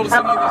hasn't told us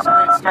any of these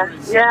great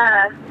stories.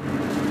 Yeah.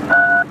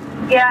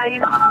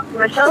 Yeah,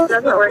 Michelle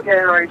doesn't work at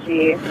an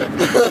orgy.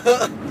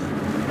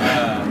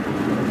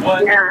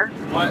 What? Yeah.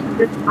 What?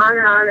 Just on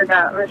and on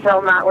about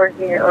Michelle not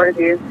working at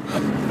orgies.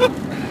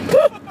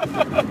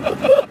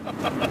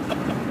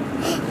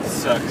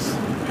 Sucks.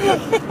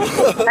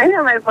 I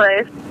know my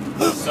place.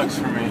 Sucks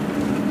for me.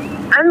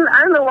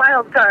 I'm the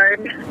wild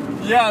card.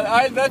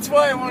 Yeah, that's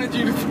why I wanted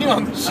you to be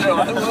on the show.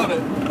 I love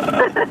it.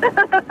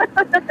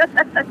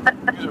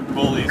 These are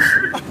bullies.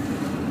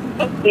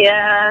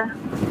 Yeah.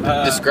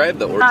 Describe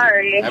the orgy.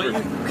 Sorry.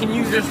 Can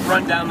you just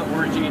run down the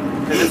orgy?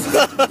 Because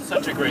it's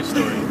such a great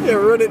story. Yeah,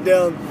 run it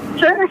down.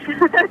 Sure.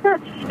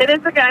 It is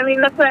a good, I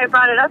mean, that's why I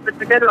brought it up. It's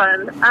a good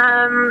one.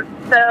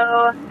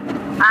 So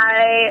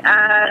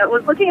I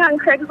was looking on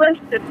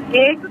Craigslist at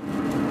gigs,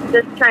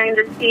 just trying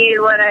to see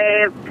what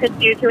I could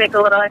do to make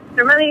a little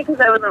extra money because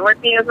I wasn't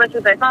working as much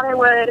as I thought I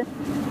would.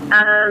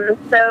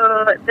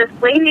 So this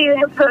lady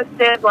had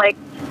posted, like,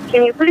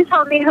 can you please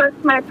help me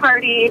host my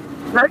party?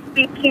 Must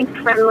be kink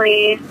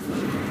friendly.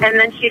 And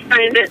then she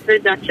signed it the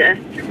Duchess.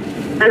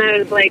 And I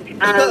was like,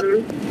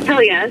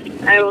 hell yes,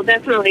 I will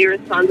definitely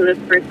respond to this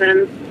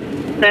person.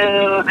 So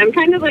I'm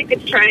kind of like a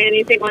try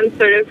anything one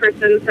sort of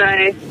person. So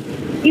I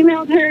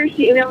emailed her,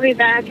 she emailed me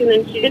back, and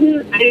then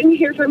I didn't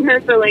hear from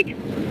her for like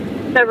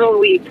several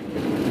weeks.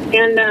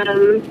 And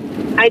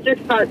I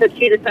just thought that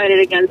she decided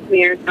against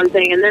me or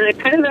something. And then I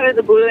kind of out of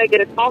the blue, I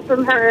get a call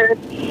from her,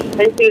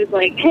 and she was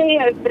like, hey,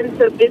 I've been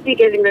so busy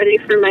getting ready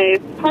for my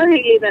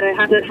party that I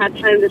haven't had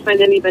time to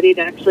find anybody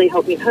to actually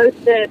help me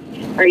host it.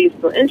 Are you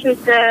still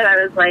interested?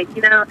 I was like,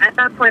 at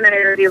that point I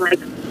already like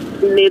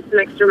made some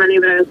extra money,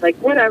 but I was like,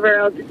 whatever,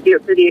 I'll just do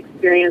it for the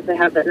experience. I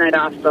have that night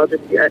off, so I'll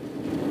just do it.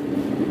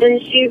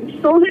 And she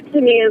sold it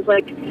to me as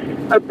like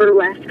a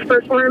burlesque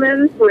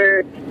performance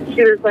where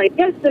she was like,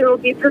 yes, there will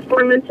be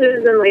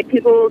performances and like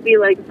people will be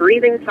like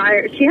breathing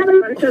fire. She had a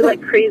bunch of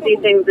like crazy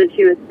things that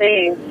she was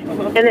saying.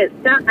 And it's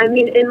not, I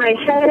mean, in my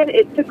head,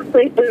 it took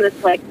place in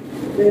this like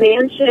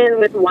mansion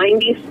with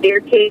windy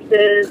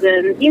staircases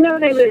and you know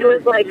what I mean? It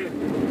was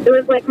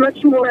like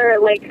much more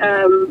like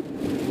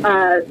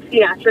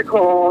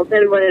theatrical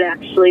than what it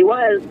actually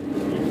was.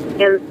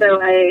 And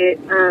so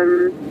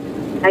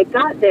I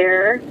got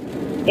there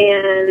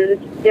and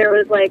there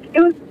was like,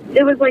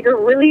 it was like a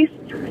really,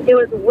 it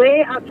was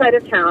way outside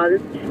of town.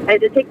 I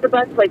had to take the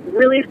bus like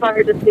really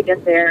far just to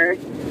get there.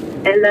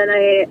 And then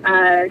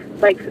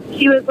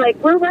she was like,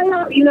 we're right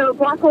out, a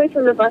block away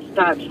from the bus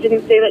stop. She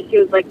didn't say that she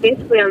was like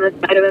basically on the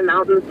side of a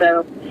mountain.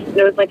 So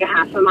it was like a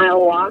half a mile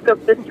walk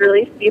up this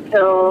really steep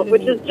hill,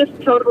 which is just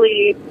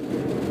totally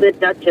the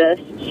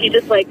Duchess. She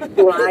just like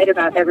lied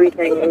about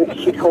everything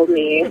she told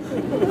me.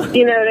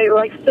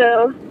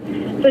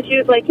 So she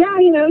was like,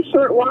 yeah,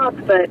 short walk,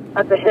 but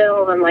up a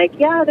hill. I'm like,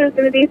 yeah, there's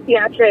going to be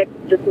theatrics,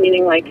 just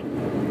meaning like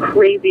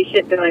crazy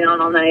shit going on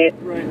all night.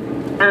 Right.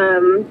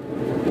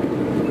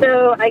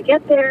 So I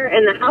get there,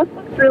 and the house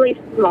looks really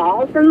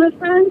small from the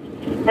front,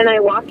 and I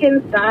walk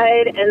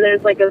inside, and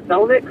there's like a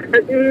velvet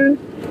curtain,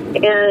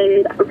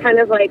 and I'm kind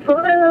of like,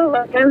 hello,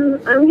 like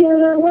I'm here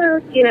to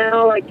work,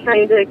 like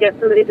trying to get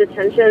somebody's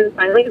attention.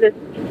 Finally, this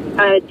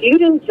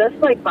dude in just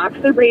like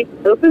boxer briefs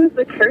opens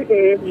the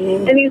curtain,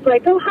 and he's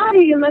like, oh, hi,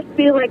 you must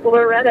be like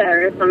Loretta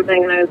or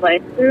something. And I was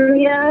like,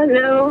 yeah,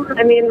 no,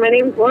 I mean, my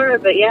name's Laura,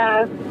 but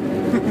yeah.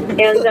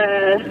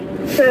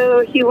 And so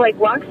he like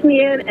walks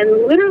me in,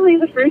 and literally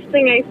the first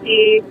thing I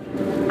see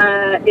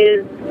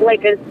is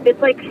like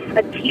it's like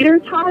a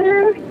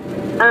teeter-totter,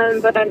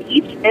 but on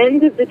each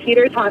end of the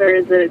teeter-totter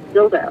is a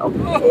dildo.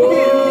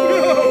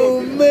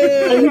 Oh,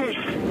 man.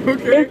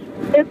 Okay.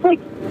 It's like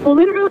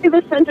literally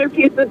the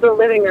centerpiece of the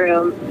living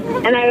room.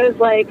 And I was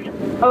like,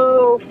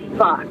 oh,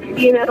 fuck.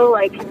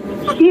 Like,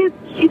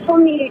 she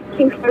told me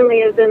kink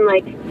friendly as in,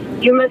 like,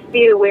 you must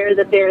be aware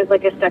that there is,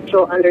 like, a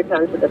sexual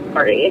undertone to this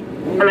party.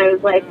 And I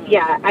was like,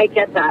 yeah, I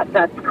get that.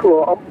 That's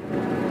cool.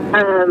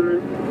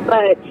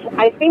 But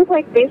I think,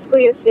 like,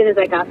 basically as soon as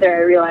I got there,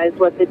 I realized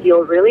what the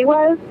deal really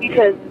was,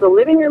 because the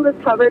living room was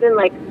covered in,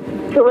 like,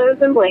 pillows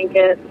and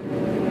blankets,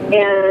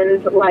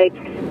 and, like,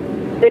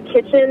 the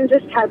kitchen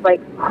just had,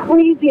 like,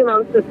 crazy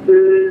amounts of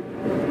booze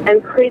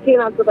and crazy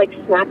amounts of, like,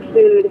 snack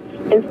food.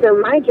 And so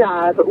my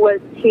job was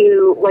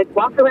to, like,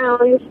 walk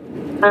around,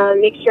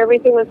 make sure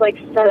everything was, like,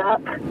 set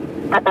up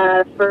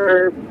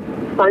for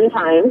fun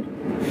times,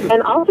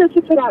 and also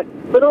to put out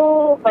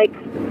little, like,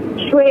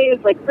 trays,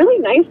 like, really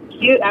nice,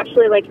 cute,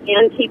 actually, like,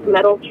 antique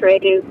metal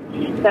trays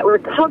that were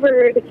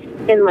covered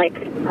in, like,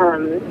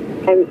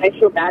 I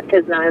feel bad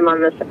because now I'm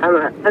on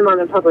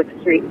a public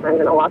street, so I'm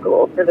going to walk a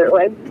little further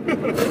away.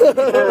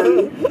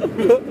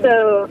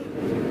 So,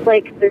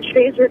 like, the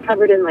trays were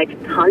covered in, like,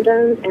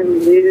 condoms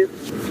and lube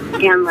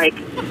and, like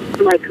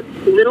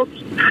little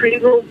pretty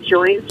little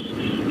joints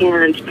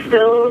and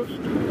pills,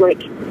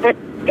 like,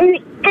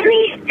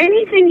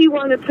 anything you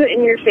want to put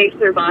in your face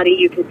or body,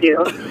 you could do.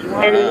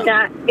 Wow. And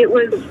that, it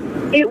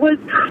was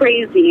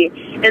crazy.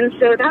 And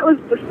so that was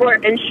before,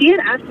 and she had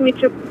asked me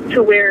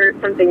to wear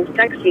something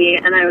sexy,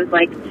 and I was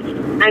like,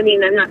 I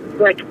mean, I'm not,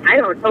 like, I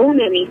don't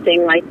own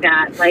anything like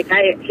that. Like,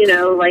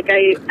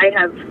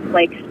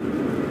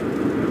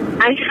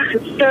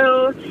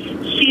 so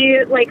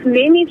she, like,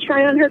 made me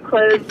try on her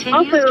clothes.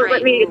 Also,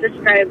 let me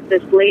describe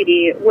this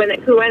lady, when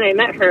I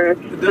met her,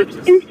 was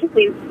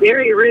instantly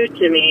very rude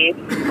to me,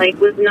 like,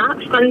 was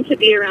not fun to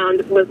be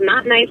around, was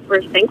not nice,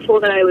 was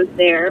thankful that I was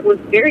there, was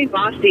very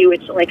bossy,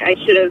 which, like, I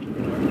should have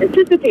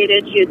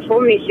anticipated. She had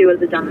told me she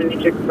was a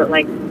dominatrix, but,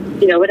 like,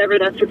 you know, whatever,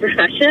 that's her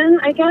profession,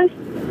 I guess.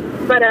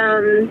 But,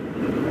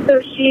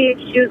 so she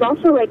was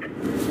also, like,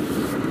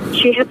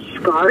 she had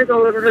scars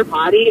all over her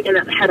body and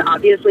had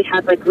obviously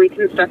had, like,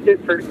 reconstructive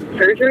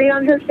surgery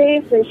on her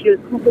face, and she was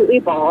completely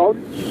bald.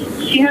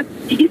 She had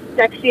the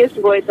sexiest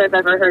voice I've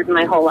ever heard in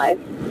my whole life.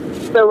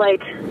 So,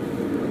 like,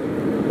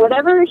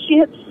 whatever she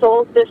had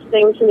sold this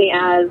thing to me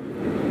as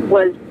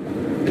was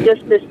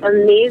just this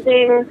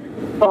amazing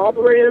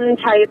ballroom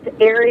type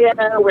area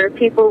where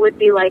people would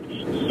be, like,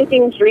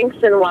 sipping drinks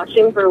and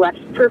watching burlesque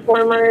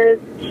performers,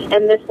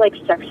 and this, like,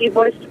 sexy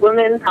voiced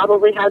woman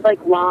probably had, like,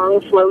 long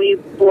flowy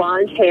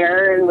blonde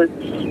hair and was,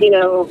 you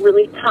know,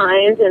 really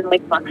kind and,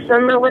 like,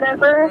 buxom or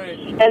whatever. Right.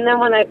 And then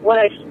what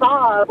I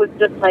saw was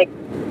just, like,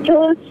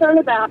 pillows thrown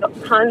about,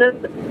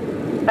 condoms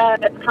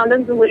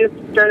and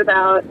lube thrown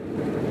about,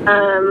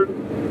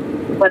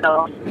 what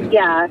else?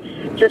 Yeah,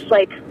 just,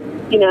 like,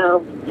 you know,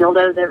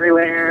 dildos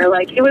everywhere.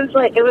 Like, it was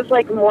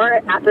like more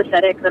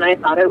apathetic than I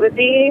thought it would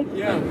be.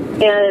 Yeah.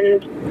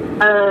 And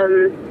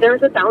there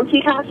was a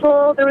bouncy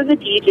castle, there was a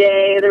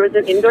DJ, there was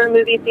an indoor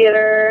movie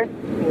theater.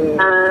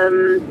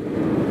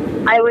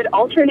 I would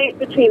alternate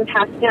between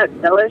passing out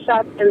cello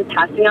shots and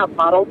passing out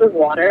bottles of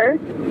water.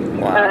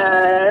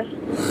 Wow.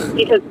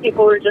 Because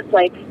people were just,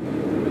 like,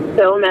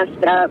 so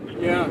messed up.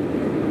 Yeah.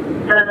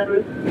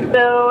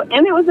 So,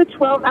 and it was a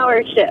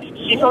 12-hour shift.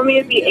 She told me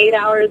it'd be 8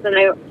 hours, and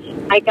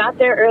I got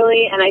there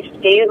early, and I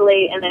stayed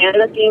late, and I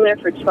ended up being there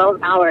for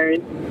 12 hours,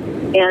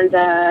 and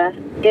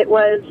it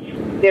was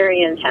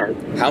very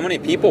intense. How many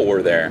people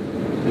were there?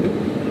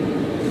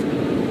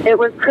 It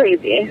was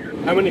crazy.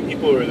 How many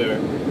people were there?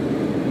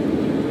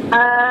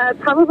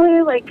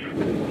 Probably, like,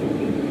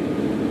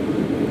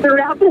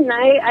 throughout the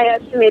night, I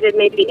estimated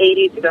maybe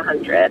 80 to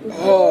 100.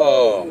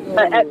 Oh.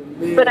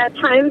 But at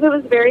times it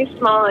was very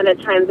small, and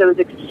at times it was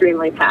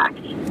extremely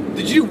packed.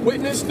 Did you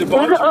witness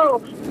debauchery?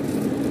 Oh.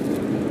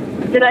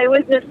 Did I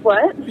witness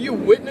what? Were you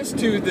witness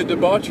to the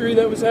debauchery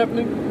that was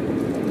happening?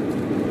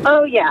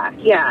 Oh, yeah.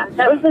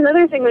 That was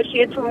another thing that she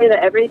had told me,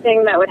 that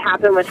everything that would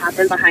happen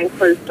behind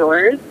closed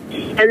doors.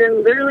 And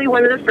then literally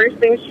one of the first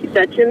things she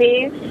said to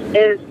me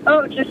is,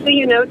 oh, just so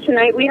you know,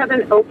 tonight we have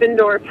an open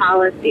door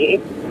policy.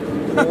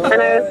 What?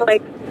 And I was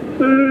like,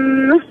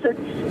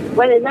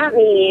 what does that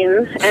mean?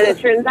 And it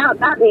turns out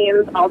that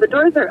means all the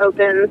doors are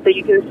open so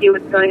you can see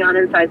what's going on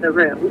inside the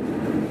room.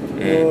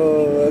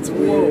 Oh, that's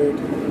weird.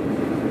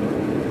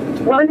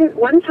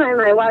 One time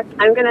I walked,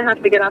 I'm going to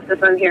have to get off the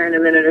phone here in a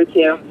minute or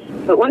two,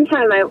 but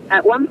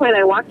at one point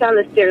I walked down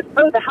the stairs.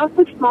 Oh, the house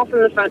looked small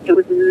from the front. It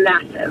was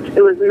massive.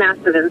 It was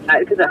massive inside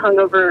because it hung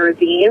over a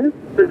ravine.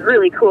 It was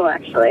really cool,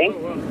 actually.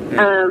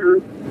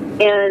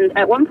 And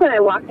at one point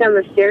I walked down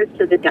the stairs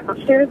to the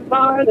downstairs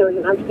bar. There was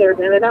an upstairs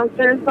and a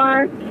downstairs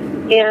bar.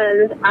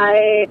 And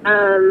I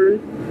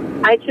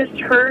just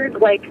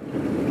heard, like,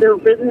 the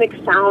rhythmic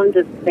sound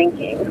of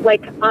thinking,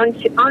 like, on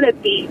a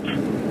beat.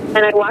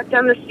 And I walked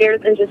down the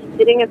stairs, and just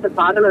sitting at the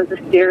bottom of the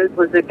stairs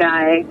was a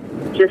guy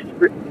just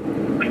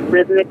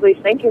rhythmically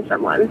thanking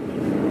someone.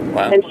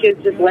 Wow. And she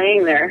was just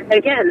laying there.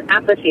 Again,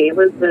 apathy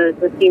was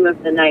the theme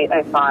of the night,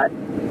 I thought.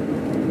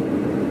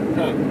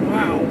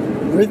 Wow.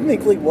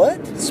 Rhythmically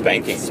what?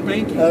 Spanking.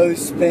 Oh,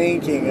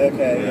 spanking.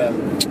 Okay, yeah.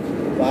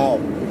 Wow.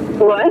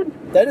 What?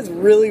 That is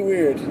really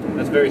weird.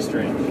 That's very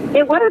strange.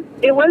 It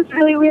was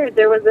really weird.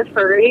 There was a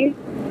furry.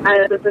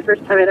 It was the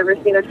first time I'd ever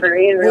seen a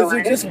furry in real life.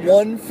 Was there just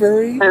one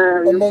furry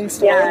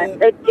amongst all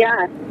the...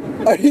 Yeah.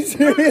 Are you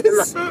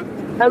serious?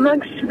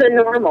 Amongst the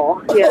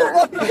normal,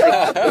 yeah.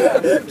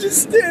 Oh,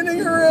 just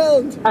standing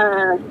around.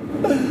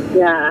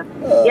 Yeah,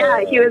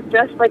 he was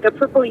dressed like a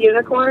purple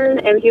unicorn,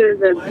 and he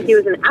was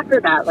an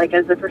acrobat, like,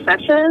 as a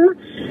profession.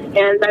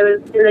 And I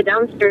was in the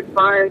downstairs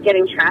bar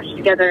getting trash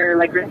together,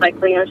 like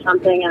recycling or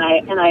something,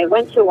 and I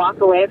went to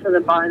walk away from the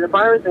bar, and the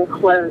bar was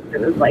enclosed.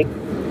 It was like,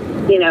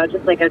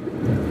 just like a...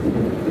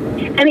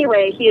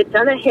 Anyway, he had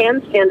done a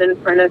handstand in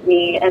front of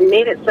me and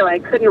made it so I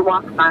couldn't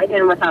walk by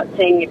him without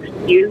saying,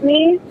 excuse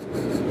me.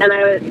 And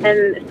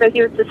so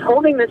he was just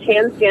holding this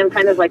handstand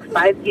kind of like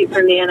 5 feet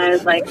from me, and I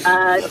was like,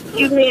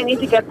 excuse me, I need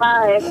to get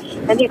by.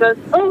 And he goes,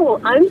 oh,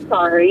 I'm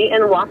sorry,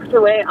 and walked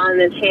away on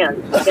his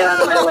hands to get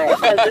out of my way,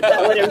 as if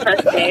that would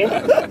impress me.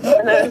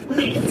 And I was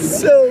like,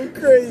 So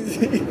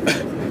crazy.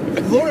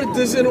 Laura,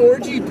 does an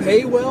orgy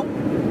pay well?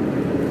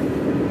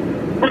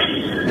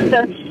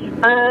 so,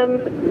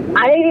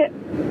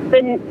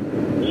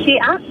 she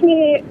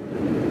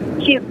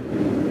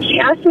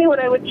asked me what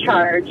I would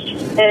charge,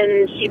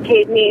 and she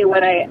paid me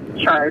what I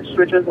charged,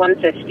 which was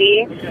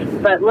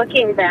 $150. But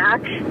looking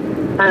back,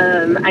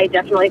 I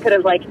definitely could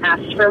have like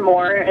asked for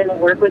more, and the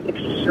work was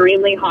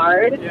extremely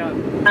hard. Yeah.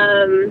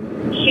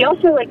 She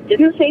also like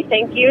didn't say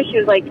thank you. She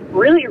was like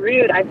really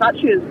rude. I thought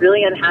she was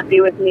really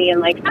unhappy with me,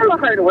 and like I'm a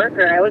hard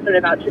worker. I wasn't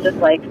about to just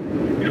like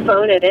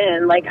phone it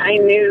in. Like I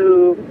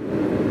knew.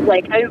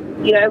 Like I've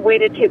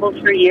waited tables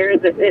for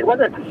years. It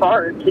wasn't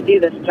hard to do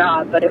this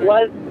job, but it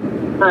was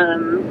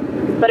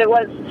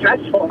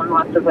stressful in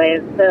lots of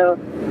ways. So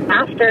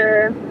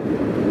afterwards,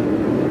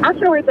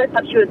 I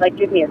thought she would like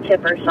give me a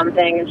tip or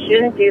something, and she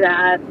didn't do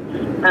that.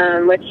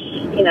 Which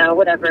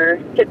whatever.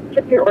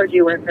 Tip your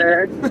orgy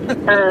worker.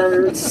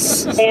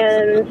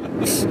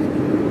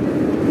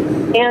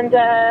 And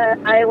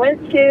I went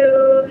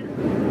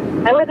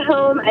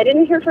home. I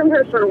didn't hear from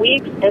her for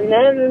weeks, and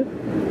then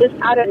just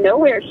out of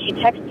nowhere, she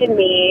texted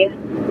me,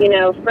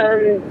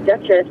 from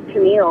Duchess,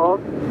 Camille,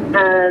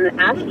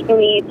 asking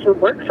me to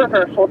work for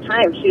her full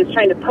time. She was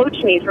trying to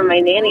poach me from my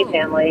nanny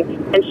family,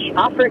 and she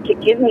offered to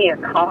give me a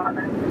car.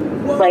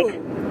 Whoa.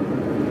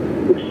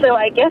 So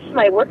I guess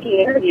my working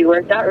interview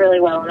worked out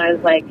really well, and I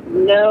was like,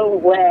 no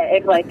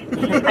way. Like,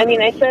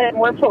 I said it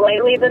more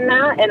politely than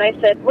that, and I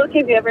said, look,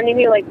 if you ever need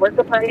me to, work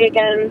a party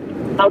again,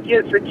 I'll do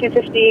it for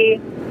 $250.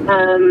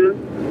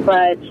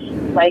 But,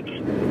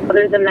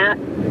 other than that,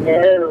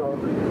 no.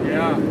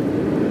 Yeah.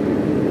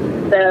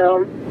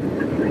 So,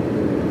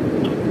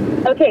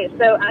 okay,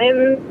 so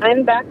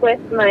I'm back with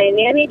my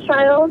nanny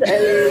child,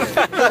 and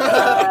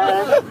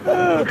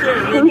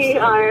we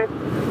are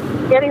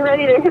getting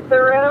ready to hit the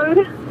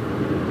road.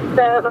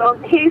 So,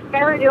 hey,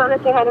 Skylar, do you want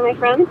to say hi to my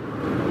friend?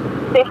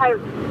 Say hi.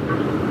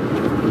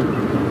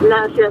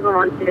 No, she doesn't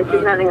want to.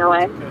 She's running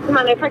away. Come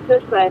on, I parked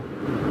this way.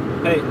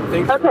 Hey,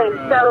 thanks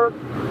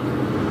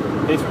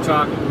thanks for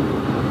talking.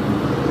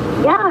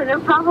 Yeah, no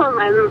problem.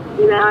 I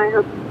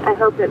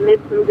hope it made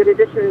some good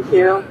addition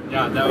to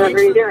whatever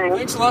you're doing.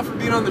 Thanks a lot for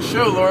being on the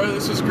show, Laura.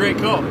 This was a great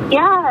call.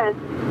 Yeah.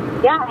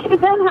 Hey,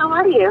 Ben, how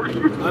are you?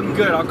 I'm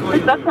good. I'll call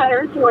you. That's what I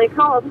originally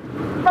called.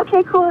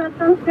 Okay, cool. That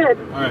sounds good.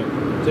 All right.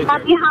 Take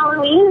Happy care.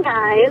 Halloween,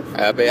 guys.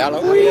 Happy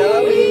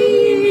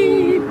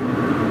Halloween!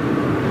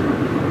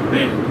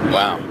 Man.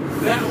 Wow.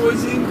 That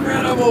was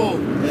incredible.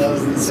 That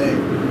was insane.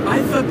 I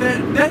thought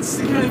that's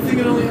the kind of thing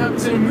that only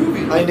happens in a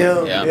movie. I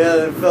know. Yeah.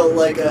 That felt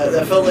like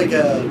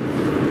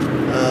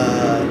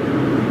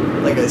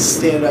a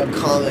stand-up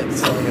comic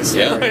telling a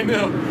story. Yeah. I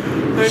know.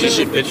 She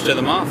should pitch to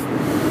the moth.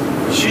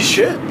 She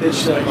should.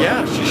 Bitch,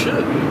 Yeah, she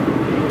should.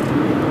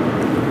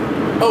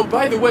 Oh,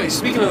 by the way,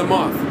 speaking of the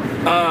moth,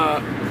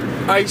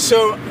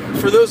 so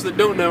for those that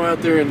don't know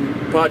out there in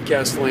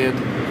podcast land,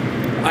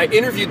 I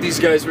interviewed these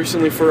guys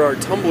recently for our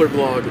Tumblr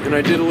blog, and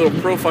I did a little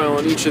profile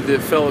on each of the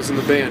fellas in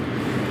the band.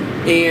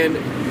 And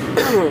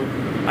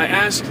I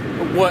asked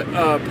what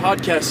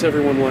podcasts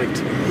everyone liked,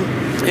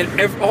 and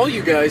all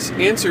you guys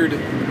answered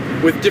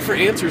with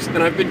different answers,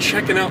 and I've been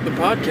checking out the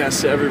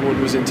podcasts that everyone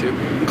was into,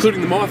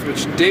 including The Moth,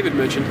 which David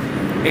mentioned,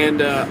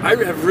 and I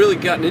have really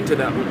gotten into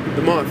that one,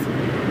 The Moth.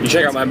 You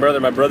check out My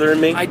Brother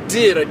and Me? I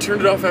did. I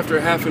turned it off after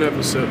half an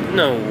episode.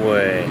 No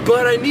way.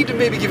 But I need to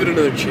maybe give it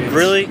another chance.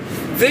 Really?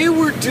 They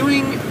were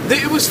doing...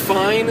 it was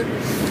fine.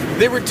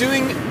 They were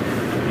doing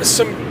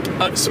some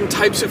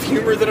types of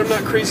humor that I'm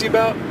not crazy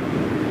about,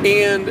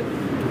 and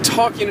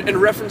talking and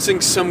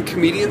referencing some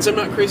comedians I'm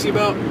not crazy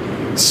about.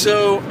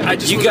 So I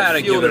just gotta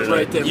feel give it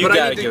right there. You But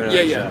gotta give it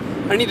another shot.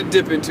 I need to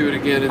dip into it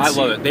again. And I see.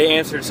 love it. They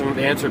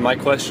answered my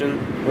question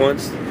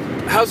once.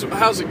 How's it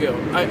go?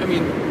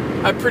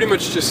 I pretty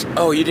much just...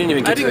 Oh, you didn't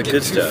even I get to didn't the get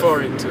good too stuff.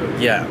 far into it.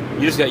 Yeah,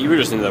 you were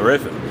just into the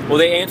riffing. Well,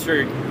 they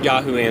answer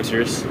Yahoo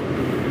Answers.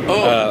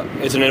 Oh,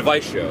 It's an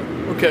advice show,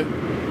 okay.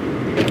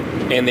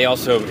 and they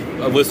also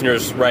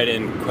listeners write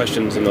in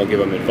questions and they'll give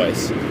them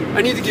advice.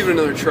 I need to give it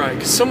another try,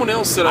 because someone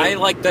else that I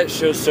like that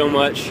show so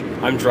much.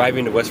 I'm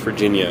driving to West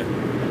Virginia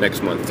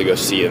next month to go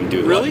see them do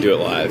it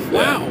live.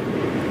 Wow.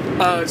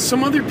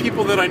 Some other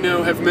people that I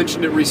know have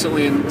mentioned it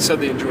recently and said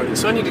they enjoyed it,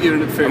 so I need to give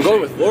it a fair I'm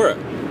going with Laura.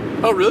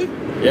 Oh, really?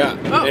 Yeah,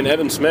 Oh. and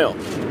Evan Smale.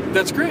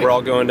 That's great. We're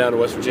all going down to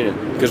West Virginia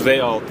because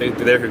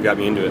they're who got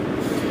me into it.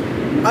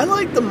 I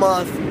like the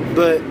Moth,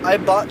 but I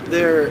bought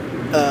their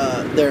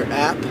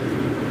app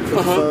for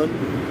the phone,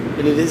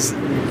 and it is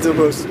the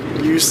most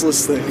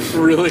useless thing.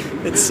 Really?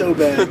 It's so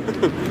bad.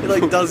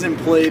 It doesn't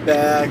play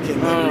back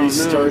and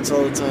restarts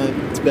all the time.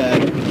 It's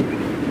bad.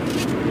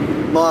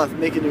 Moth,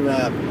 make a new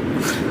app.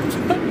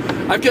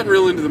 I've gotten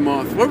real into the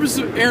Moth. What was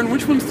Aaron?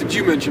 Which ones did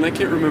you mention? I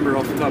can't remember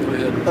off the top of my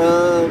head.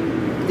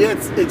 Yeah,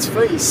 it's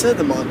funny you said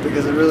the Moth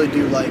because I really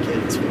do like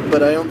it,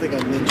 but I don't think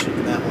I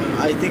mentioned that one.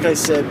 I think I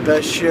said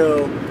best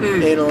show,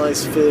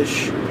 Analyze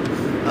Fish.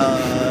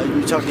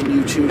 You talking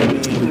U2 to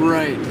me,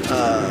 Right.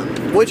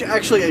 Which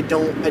actually I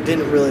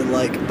didn't really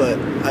like, but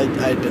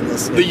I'd been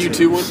listening. The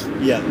to. U2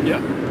 one? Yeah.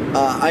 Yeah.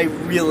 I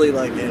really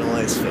like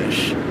Analyze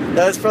Fish.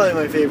 That's probably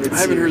my favorite. I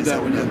haven't heard series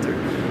that one I've yet.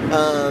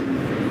 gone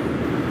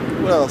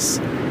through. What else?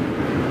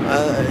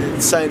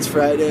 Science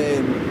Friday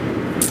and.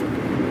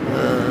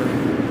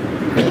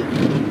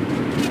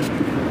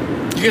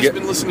 You guys have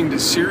been listening to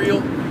Serial?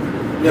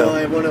 No,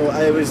 I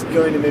was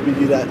going to maybe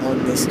do that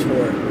on this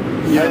tour.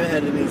 Yeah. I haven't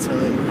had any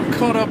time. I'm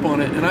caught up on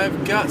it, and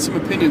I've got some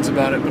opinions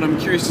about it, but I'm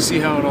curious to see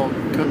how it all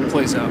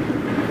plays out.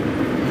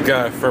 You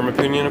got a firm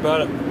opinion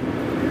about it?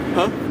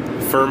 Huh?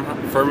 Firm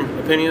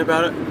opinion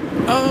about it?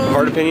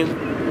 Hard opinion?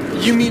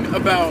 You mean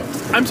about...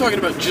 I'm talking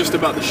about just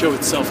about the show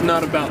itself,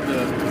 not about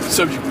the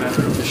subject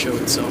matter of the show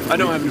itself. I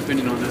don't have an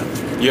opinion on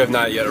that. You have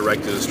not yet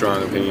erected a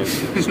strong opinion.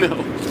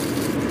 No.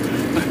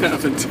 I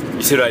haven't.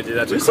 You see what I did?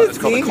 That's There's it's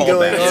a called a theme going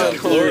callback. on. Yeah,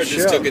 Cool Laura show.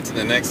 just took it to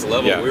the next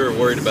level. Yeah. We were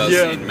worried about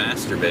Yeah. seeing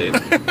masturbate.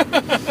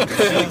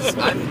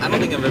 I don't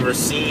think I've ever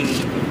seen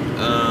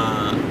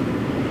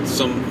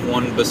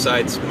someone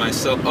besides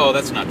myself. Oh,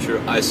 that's not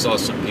true. I saw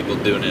some people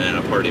doing it at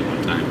a party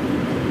one time,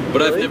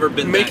 but I've Really? never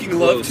been Making that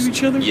love close. to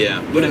each other?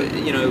 Yeah, but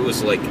Yeah. it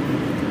was like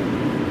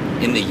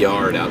in the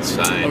yard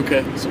outside.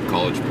 Okay. Some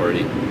college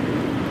party.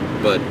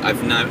 But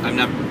I've not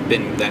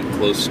been that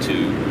close to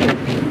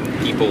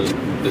people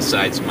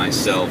besides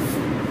myself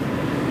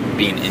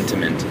being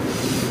intimate.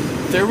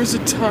 There was a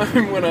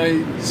time when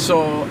I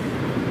saw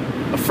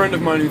a friend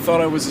of mine who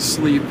thought I was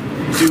asleep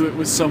do it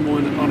with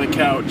someone on a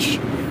couch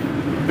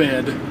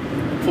bed,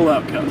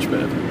 pull-out couch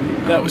bed.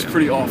 That was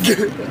pretty awful.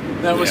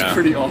 That was Yeah.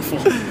 pretty awful.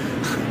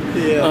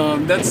 Yeah.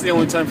 That's the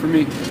only time for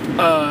me.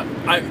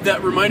 That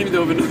reminded me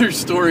though of another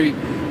story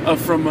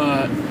from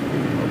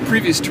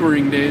previous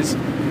touring days.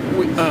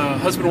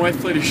 Husband and wife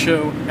played a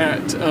show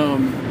at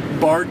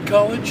Bard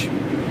College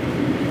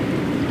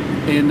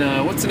in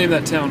what's the name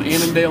of that town?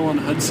 Annandale on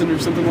Hudson or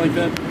something like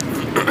that.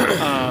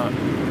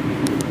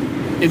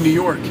 In New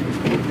York,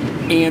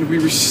 and we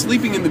were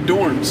sleeping in the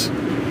dorms.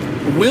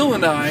 Will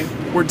and I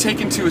were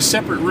taken to a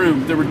separate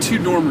room. There were 2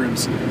 dorm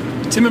rooms.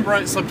 Tim and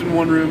Bryant slept in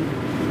one room.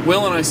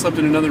 Will and I slept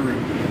in another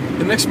room.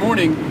 The next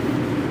morning,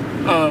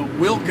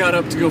 Will got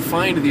up to go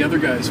find the other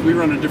guys. We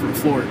were on a different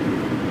floor.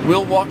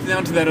 Will walked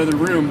down to that other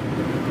room.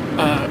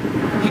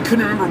 He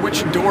couldn't remember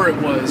which door it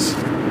was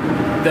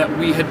that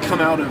we had come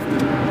out of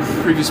the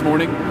previous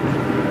morning.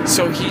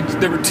 So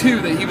there were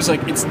 2 that he was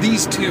like, it's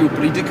these 2,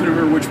 but he couldn't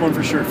remember which one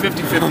for sure.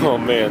 50-50. Oh,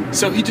 man.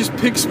 So he just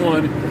picks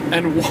one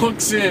and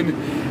walks in,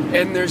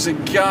 and there's a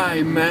guy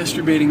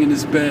masturbating in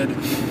his bed.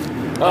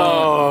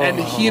 And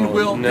he and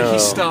Will, no. he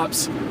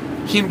stops.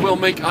 He and Will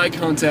make eye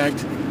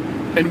contact,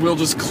 and Will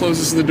just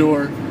closes the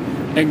door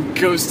and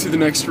goes to the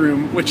next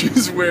room, which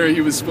is where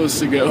he was supposed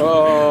to go.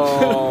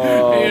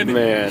 Oh, And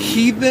man.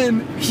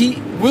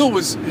 Will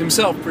was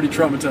himself pretty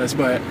traumatized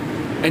by it,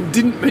 and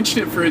didn't mention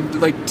it for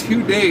like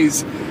 2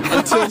 days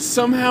until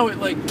somehow it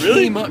like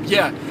came up.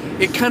 Yeah,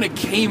 it kind of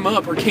came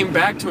up or came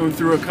back to him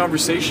through a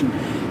conversation,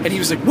 and he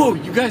was like, "Whoa,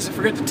 you guys! I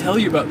forgot to tell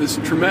you about this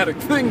traumatic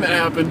thing that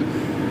happened."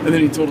 And then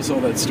he told us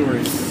all that story,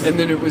 and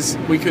then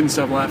we couldn't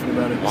stop laughing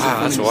about it. It was the Wow,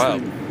 that's funniest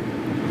wild.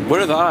 thing.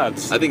 What are the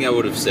odds? I think I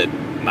would have said,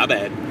 my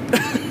bad.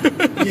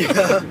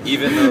 Yeah.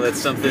 Even though that's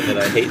something that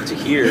I hate to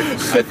hear,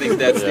 I think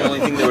that's the only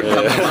thing that would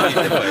come to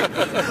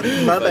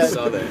mind My if I bad.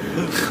 saw that.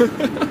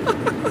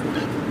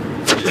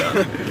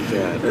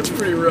 God. That's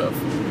pretty rough.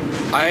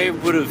 I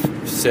would have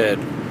said,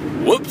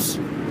 whoops,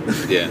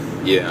 Yeah,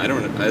 I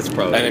don't know. That's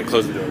probably. and then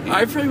close the door.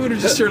 I probably would have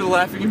just started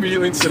laughing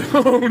immediately and said,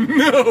 "Oh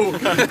no!"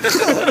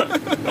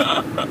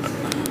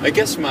 I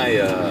guess my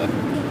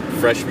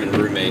freshman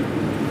roommate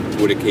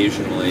would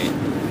occasionally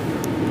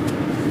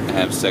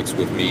have sex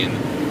with me and.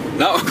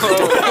 No.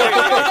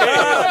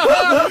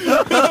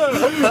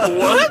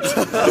 What?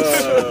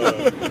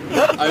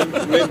 I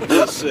meant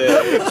to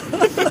say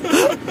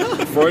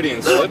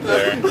Freudian slip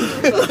there.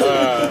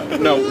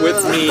 No,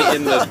 with me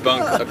in the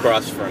bunk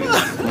across from him.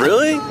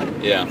 Really?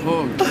 Yeah.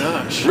 Oh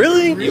gosh.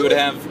 Really? He would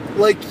have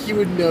Like he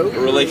would know.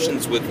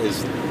 relations with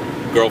his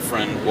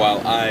girlfriend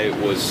while I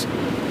was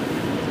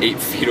 8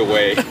 feet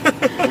away.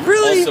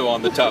 Really? Also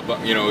on the top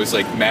bunk. You know, it was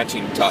like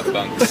matching top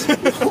bunks.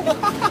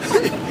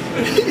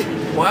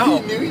 Wow.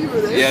 He knew you were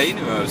there. Yeah, he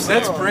knew I was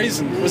there. That's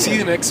brazen. Was he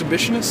an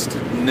exhibitionist?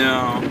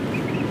 No.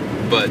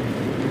 But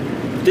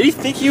Did he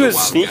think he was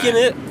Wild sneaking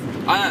guy.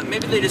 it?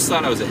 maybe they just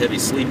thought I was a heavy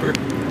sleeper.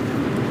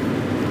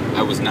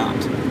 I was not.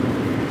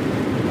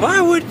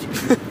 Why would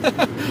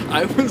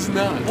I was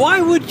not.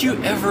 Why would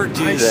you ever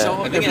do I that?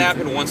 saw- I think Everything. it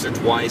happened once or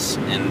twice,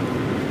 and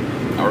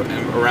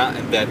around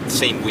that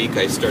same week,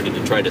 I started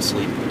to try to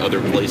sleep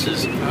other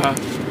places. You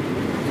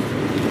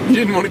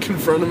didn't want to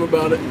confront him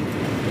about it.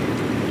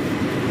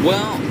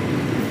 Well,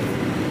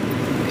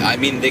 I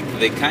mean, they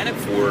kind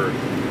of were.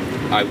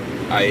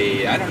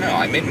 I don't know.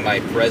 I made my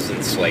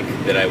presence like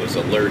that I was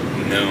alert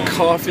and known.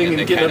 Coughing and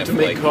they getting kind up to of,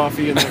 make like,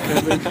 coffee and that kind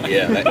of thing.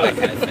 Yeah, that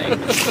kind of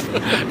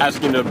thing.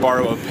 Asking to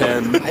borrow a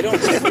pen. I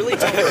really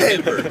don't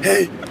remember.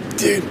 Hey,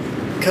 dude,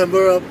 come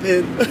borrow a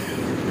pen.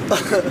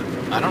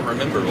 I don't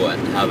remember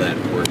how that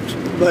worked.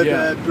 My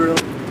Yeah. bad, bro.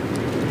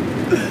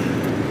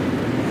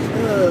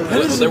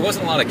 There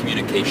wasn't a lot of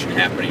communication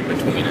happening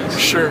between us.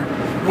 Sure.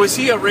 Was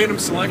he a random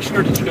selection,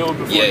 or did you know him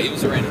before? Yeah, he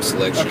was a random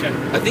selection. Okay.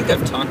 I think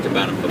I've talked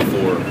about him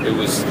before. It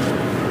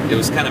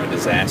was kind of a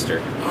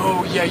disaster.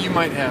 Oh, yeah, you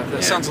might have.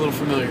 That Yeah. sounds a little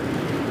familiar.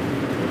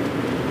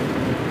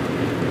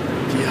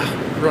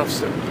 Yeah, rough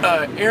stuff.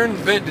 Aaron,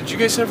 Ben, did you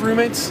guys have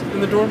roommates in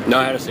the dorm? No,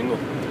 I had a single.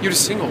 You had a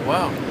single,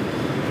 wow.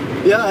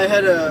 Yeah, I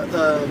had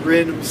a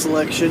random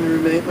selection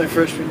roommate my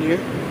freshman year.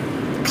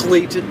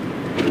 Clayton.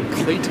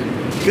 Clayton.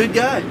 Good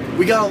guy.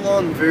 We got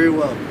along very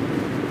well.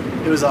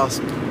 It was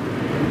awesome.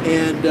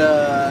 And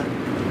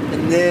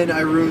then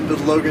I roomed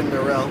with Logan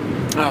Norell,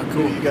 Ah,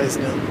 who cool. you guys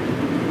know.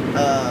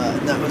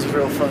 And that was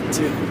real fun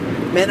too.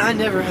 Man, I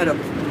never had a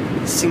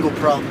single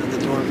problem in the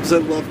dorms. I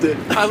loved it.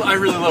 I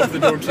really loved the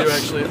dorm too,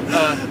 actually.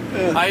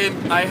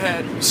 I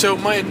had so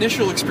my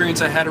initial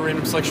experience, I had a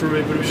random selection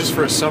roommate, but it was just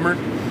for a summer,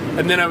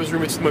 and then I was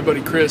roommates with my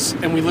buddy Chris,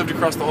 and we lived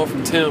across the hall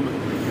from Tim,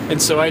 and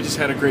so I just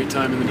had a great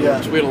time in the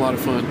dorms. Yeah. We had a lot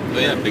of fun. Oh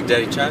yeah, Big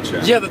Daddy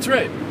Cha-Cha. Yeah, that's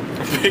right.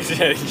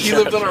 He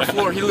lived on our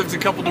floor. He lived a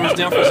couple doors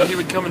down from us, and he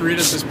would come and read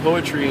us his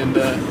poetry and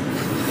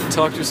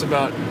talk to us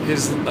about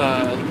his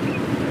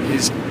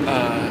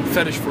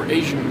fetish for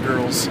Asian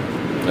girls.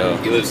 No,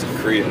 he lives in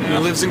Korea He now.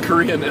 lives in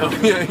Korea now.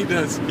 Yeah, he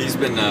does. He's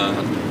been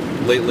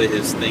lately.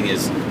 His thing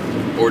is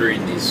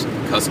ordering these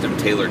custom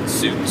tailored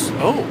suits,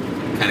 Oh,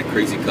 kind of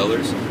crazy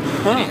colors.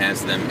 Huh. And he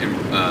has them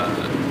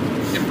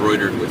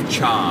embroidered with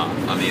cha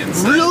on the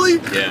inside. Really?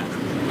 Yeah.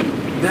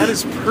 that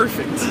is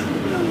perfect.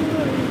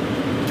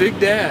 Big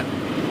Dad.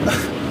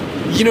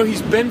 You know,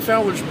 he's Ben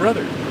Fowler's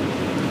brother,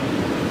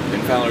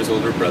 Ben Fowler's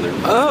older brother.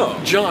 Oh.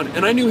 John,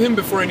 and I knew him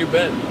before I knew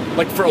Ben.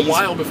 Like for a He's-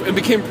 while before, and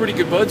became pretty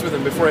good buds with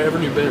him before I ever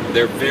knew Ben.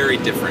 They're very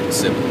different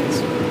siblings.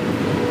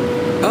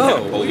 Oh,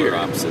 Kind of polar weird.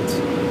 opposites.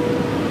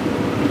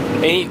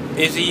 And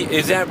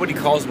is that what he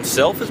calls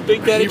himself as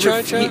Big Daddy He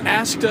Cha-Cha?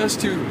 asked us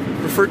to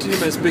refer to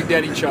him as Big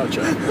Daddy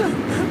Cha-Cha.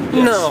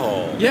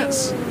 No.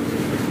 Yes.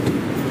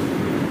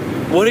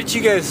 What did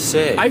you guys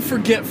say? I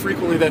forget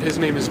frequently that his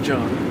name is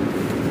John.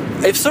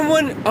 if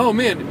someone, Oh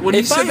man, when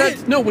he If said I that,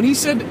 had- no, when he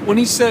said,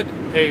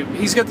 hey,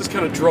 he's got this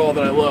kind of drawl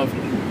that I love,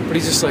 but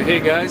he's just like, hey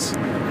guys,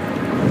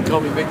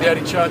 call me Big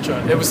Daddy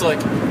Cha-Cha. It was like,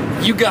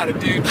 you got it,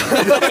 dude.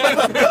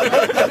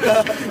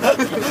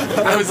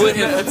 I would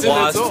have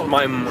lost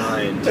my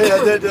mind.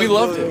 Yeah, that- We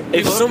loved it. If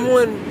We loved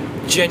someone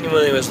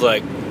genuinely was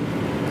like,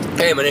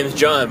 "Hey, my name is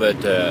John, but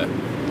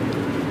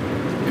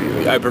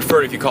I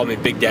prefer it if you called me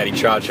Big Daddy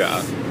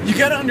Cha-Cha." You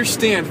got to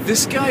understand,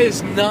 this guy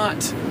is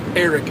not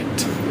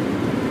arrogant.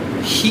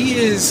 He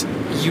is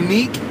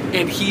unique,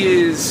 and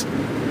he's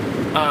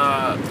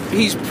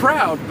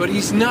proud, but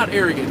he's not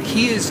arrogant.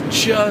 He is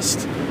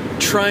just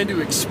trying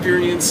to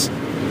experience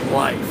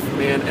life,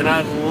 man, and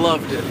I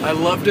loved it. I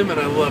loved him, and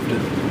I loved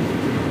it.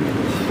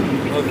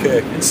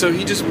 Okay. And so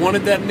he just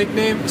wanted that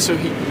nickname, so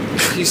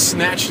he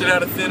snatched it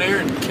out of thin air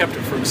and kept it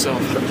for himself.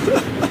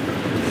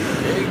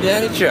 Big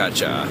Daddy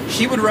Cha-Cha.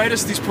 He would write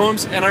us these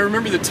poems, and I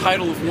remember the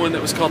title of one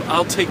that was called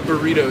 "I'll Take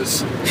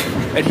Burritos,"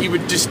 and he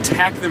would just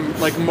tack them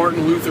like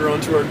Martin Luther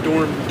onto our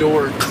dorm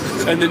door,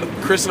 and then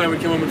Chris and I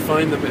would come home and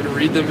find them and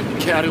read them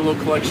and had a little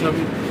collection of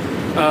them.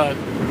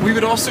 We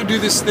would also do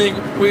this thing.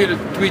 We had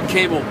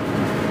cable,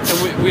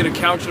 and we had a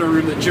couch in our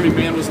room that Jimmy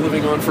Mann was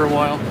living on for a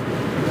while,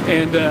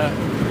 and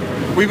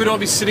we would all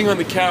be sitting on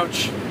the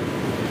couch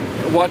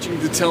watching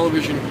the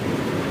television,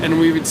 and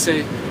we would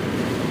say,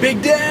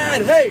 "Big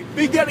Dad, hey,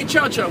 Big Daddy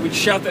Cha-Cha." We'd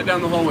shout that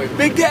down the hallway.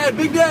 Big Dad,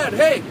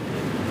 hey.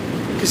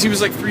 Because he was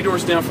like 3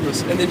 doors down from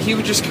us. And then he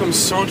would just come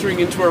sauntering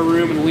into our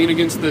room and lean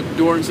against the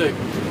door and say,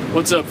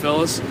 "What's up,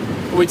 fellas?"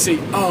 And we'd say,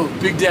 "Oh,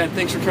 Big Dad,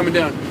 thanks for coming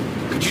down.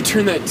 Could you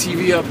turn that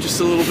TV up just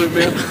a little bit,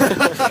 man?"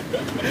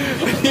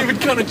 And he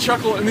would kind of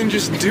chuckle and then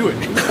just do it.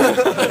 And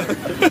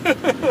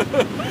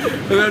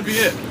that'd be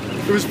it.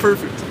 It was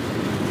perfect.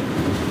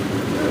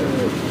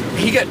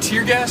 He got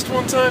tear gassed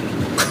one time.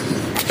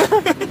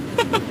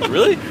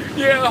 Really?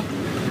 Yeah.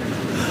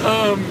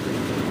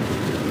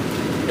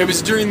 It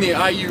was during the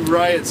IU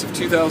riots of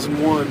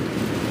 2001,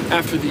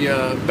 after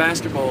the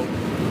basketball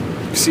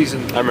season.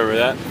 I remember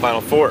that.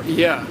 Final Four.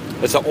 Yeah.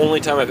 That's the only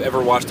time I've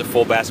ever watched a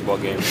full basketball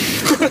game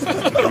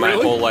in my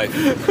Really? whole life.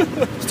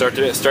 Start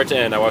to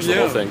end, I watched the Yeah,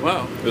 whole thing.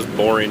 wow. It was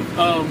boring.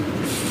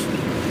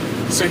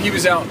 So he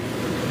was out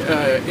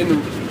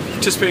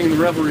participating in the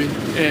revelry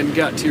and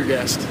got tear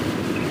gassed.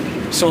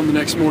 Saw him the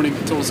next morning,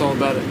 told us all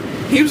about it.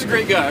 He was a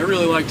great guy. I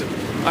really liked him.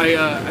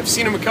 I've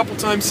seen him a couple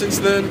times since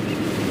then.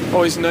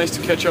 Always nice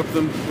to catch up with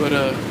him, but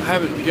I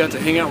haven't got to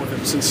hang out with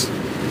him since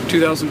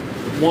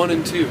 2001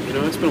 and 2. You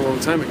know, it's been a long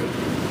time ago.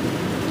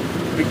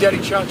 Big Daddy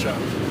Cha-Cha.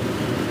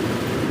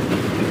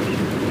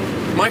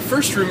 My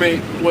first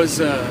roommate was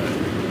a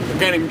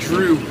guy named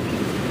Drew.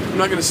 I'm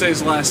not going to say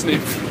his last name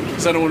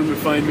because I don't want him to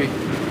find me.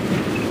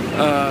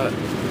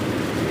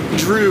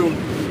 Drew,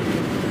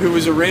 who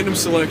was a random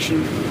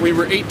selection. We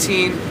were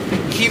 18.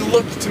 He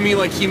looked to me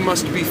like he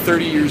must be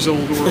 30 years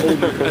old or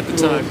older at the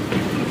time.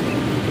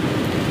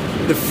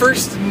 The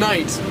first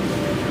night,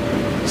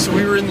 so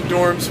we were in the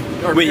dorms.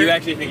 Wait, you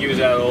actually think he was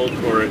that old,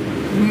 or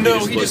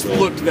No, he just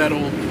looked that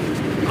old.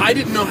 I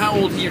didn't know how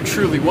old he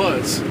truly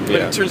was, but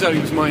Yeah. it turns out he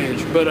was my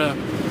age. But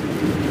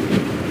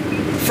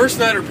first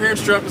night, our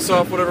parents dropped us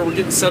off. Whatever, we're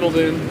getting settled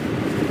in.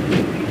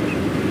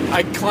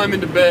 I climb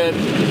into bed.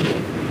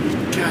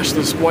 Gosh,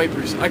 those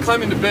wipers. I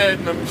climb into bed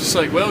and I'm just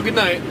like, well, good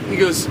night. He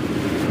goes,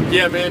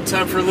 yeah, man,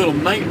 time for a little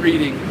night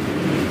reading.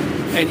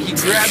 And he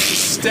grabs a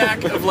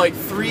stack of like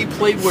 3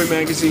 Playboy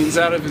magazines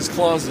out of his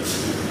closet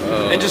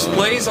and just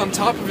lays on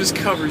top of his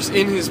covers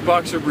in his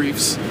boxer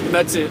briefs.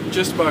 That's it,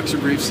 just boxer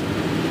briefs.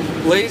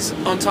 Lays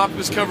on top of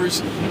his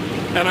covers,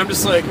 and I'm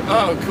just like,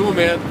 oh, cool,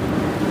 man.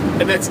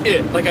 And that's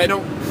it. Like, I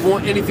don't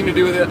want anything to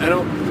do with it. I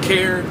don't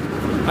care.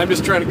 I'm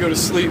just trying to go to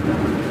sleep.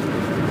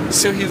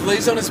 So he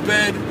lays on his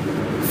bed,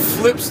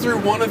 flips through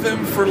one of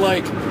them for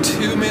like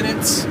 2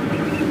 minutes,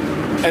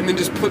 and then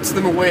just puts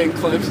them away and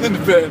climbs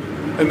into bed.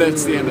 And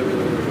that's the end of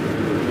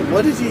it.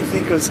 What did he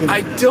think was going to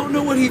I don't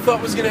know what he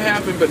thought was going to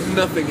happen, but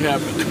nothing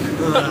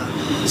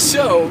happened.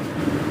 So,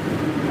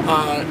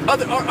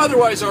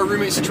 otherwise our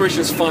roommate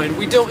situation is fine.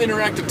 We don't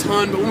interact a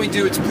ton, but when we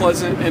do, it's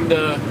pleasant. And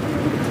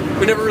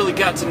we never really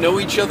got to know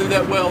each other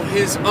that well.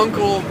 His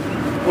uncle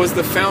was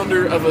the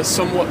founder of a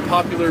somewhat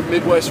popular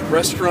Midwest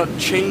restaurant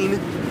chain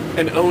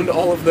and owned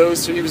all of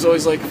those. So he was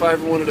always like, if I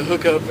ever wanted to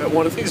hook up at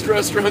one of these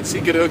restaurants, he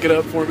could hook it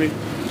up for me.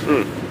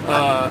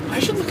 I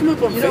should look him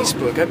up on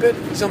Facebook. I bet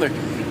he's on there.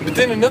 But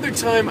then another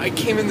time I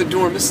came in the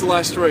dorm. This is the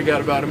last story I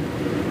got about him.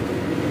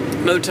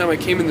 Another time I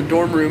came in the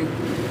dorm room,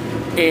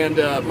 and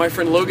my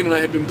friend Logan and I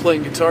had been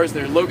playing guitars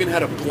there. Logan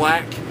had a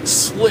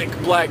slick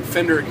black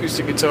Fender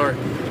acoustic guitar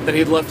that he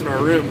had left in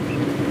our room.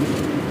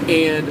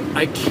 And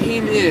I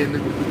came in,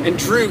 and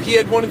Drew, he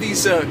had one of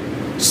these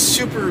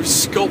super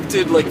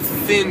sculpted, like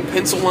thin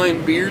pencil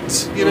line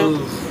beards, you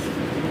know?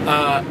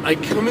 I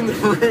come in the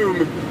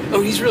room.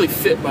 Oh, he's really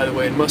fit, by the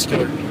way, and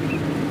muscular.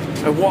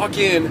 I walk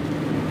in.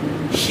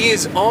 He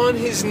is on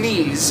his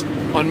knees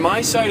on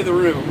my side of the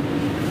room,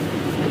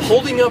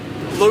 holding up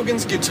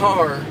Logan's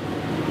guitar,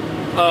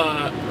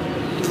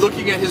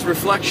 looking at his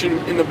reflection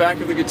in the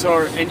back of the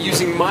guitar, and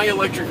using my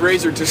electric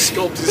razor to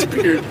sculpt his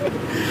beard.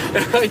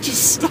 And I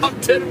just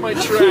stopped dead in my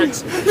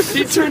tracks.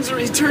 He turns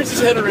his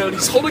head around.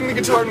 He's holding the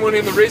guitar in one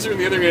hand, the razor in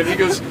the other hand. He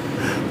goes,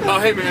 "Oh,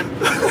 hey man,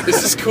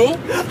 is this cool?"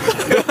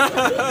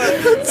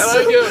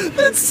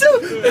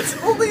 It's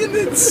only an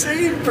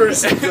insane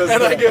person does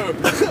And I that. go,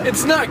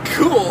 "It's not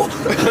cool,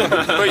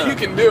 but you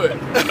can do it."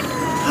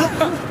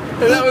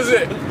 And that was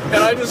it.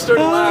 And I just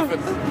started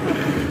laughing.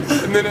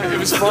 And then it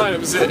was fine. It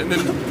was it. And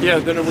then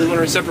we went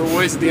our separate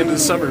ways at the end of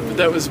the summer. But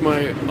that was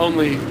my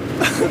only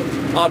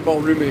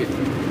oddball roommate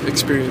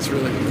experience,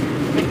 really.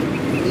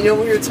 You know,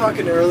 we were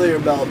talking earlier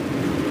about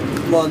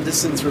long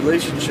distance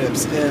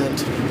relationships,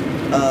 and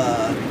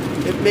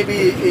maybe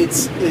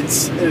it's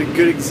a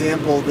good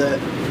example that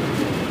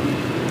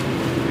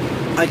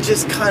I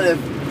just kind of,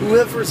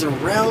 whoever's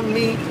around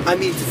me, I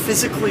mean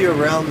physically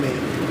around me,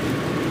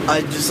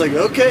 I just like,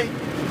 okay,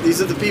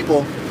 these are the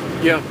people.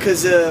 Yeah.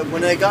 Because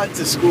when I got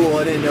to school,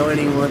 I didn't know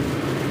anyone,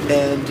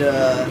 and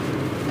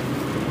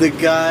the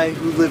guy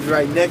who lived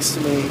right next to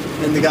me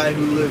and the guy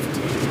who lived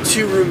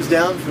 2 rooms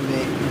down from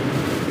me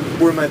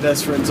were my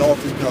best friends all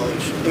through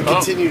college, and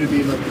continue to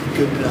be my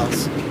good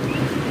pals.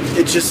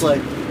 It's just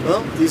like,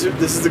 well, this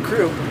is the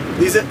crew.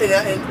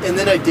 And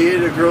then I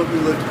dated a girl who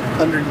lived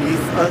underneath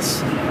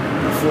us,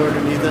 the floor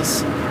underneath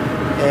us,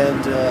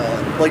 and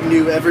like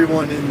knew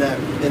everyone in that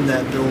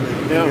building.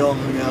 Yeah. We all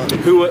hung out.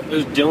 Who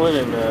was Dylan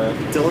and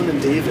Dylan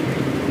and David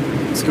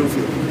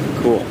Schofield.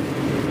 Cool.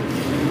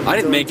 I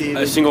didn't Dylan, make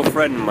David. a single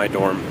friend in my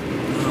dorm.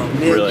 Oh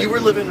man, Really? you were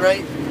living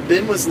right.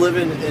 Ben was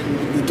living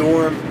in the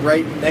dorm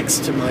right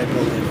next to my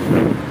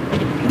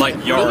building, Like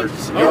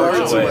yards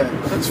yards away.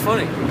 That's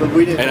funny. But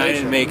we didn't. And know I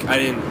each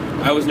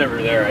other. I was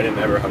never there. I didn't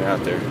ever hung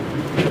out there.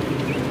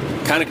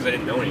 Kind of because I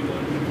didn't know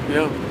anyone.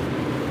 Yeah.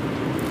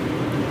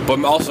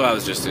 But also I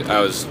was just You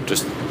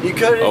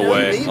could have known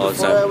away me all the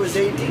before time. I was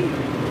AD.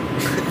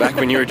 back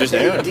when you were just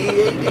AD.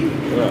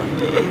 Yeah.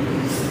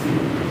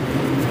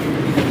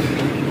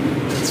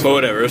 But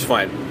whatever, it was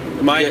fine.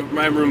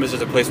 My room is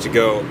just a place to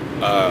go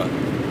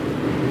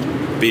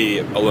be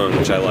alone,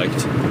 which I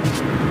liked.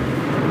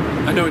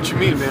 I know what you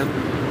mean, man.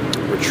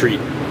 Retreat.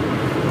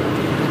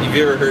 Have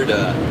you ever heard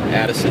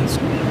Addison's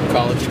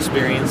college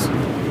experience?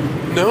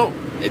 No.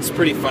 It's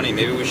pretty funny.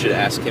 Maybe we should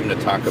ask him to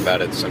talk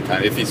about it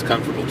sometime, if he's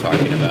comfortable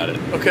talking about it.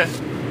 Okay.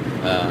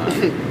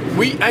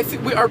 I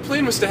think our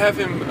plan was to have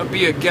him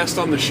be a guest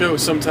on the show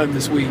sometime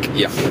this week.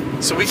 Yeah.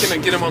 So we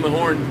can get him on the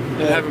horn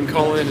and have him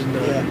call in, and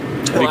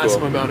we'll ask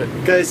him about it.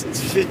 Guys, it's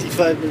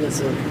 55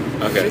 minutes in.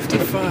 Okay.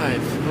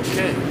 55.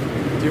 Okay.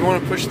 Do you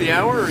want to push the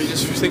hour, or you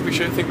just think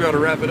we ought to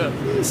wrap it up?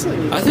 It's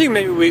like- I think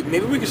maybe we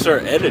could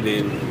start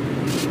editing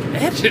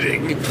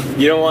Editing?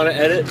 You don't want to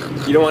edit?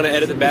 You don't want to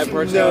edit the bad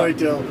parts No, out? I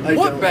don't.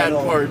 What don't bad at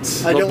all.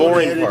 parts? I The don't want to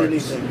boring edit parts.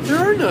 anything. There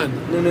are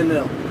none.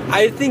 No.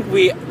 I think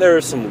there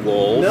are some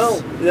lulls. No,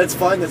 that's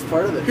fine. That's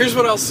part of it. Here's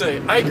what I'll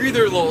say. I agree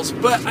there are lulls,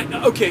 but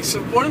okay.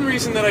 So one of the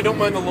reasons that I don't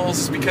mind the lulls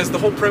is because the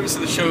whole premise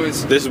of the show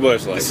is This is what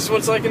it's like. this is what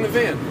it's like in the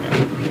van.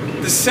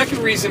 The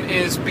second reason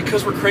is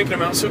because we're cranking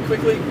them out so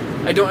quickly,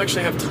 I don't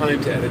actually have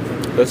time to edit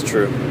them. That's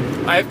true.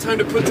 I have time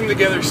to put them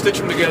together, stitch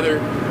them together,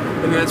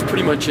 and that's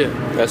pretty much it.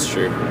 That's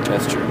true.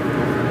 That's true.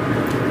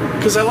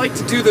 Because I like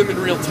to do them in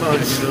real time,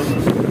 you know?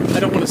 I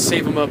don't want to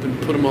save them up and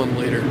put them on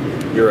later.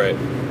 You're right.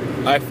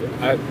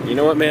 You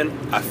know what, man?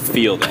 I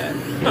feel that.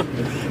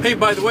 Hey,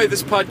 by the way,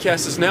 this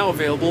podcast is now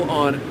available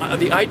on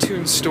the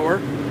iTunes store.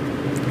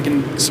 You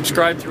can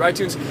subscribe through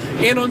iTunes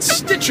and on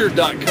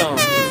Stitcher.com.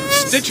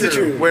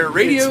 Stitcher, where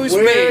radio It's is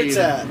where made. It's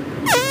at.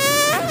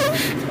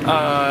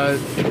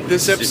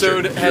 This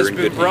episode Stitcher, has you're in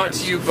been good brought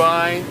hands. to you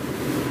by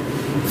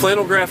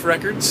Flannelgraph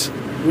Records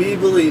We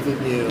believe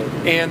in you.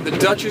 and the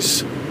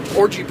Duchess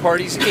Orgy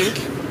Parties, Inc.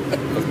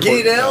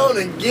 Get down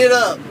and get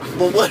up.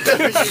 But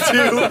whatever you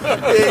do,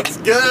 it's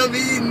gonna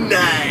be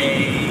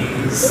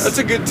nice. That's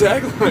a good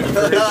tagline for it.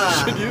 You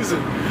should use it.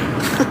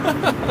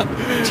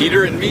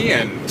 Teeter and me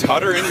and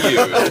Totter and you.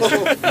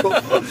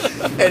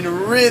 And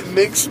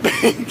rhythmic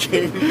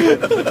spanking.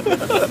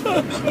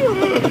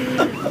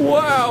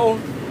 Wow.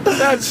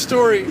 That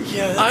story.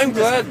 Yeah, I'm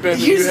glad, Ben,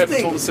 that Here's you the haven't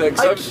thing. told us that,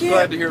 because I I was can't-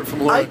 glad to hear it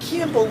from Laura. I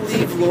can't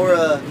believe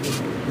Laura.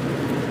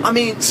 I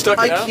mean, Stuck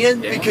it I out?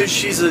 can Yeah. because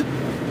she's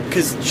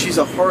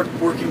a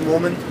hard-working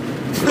woman,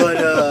 but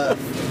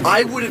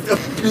I would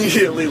have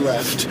immediately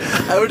left.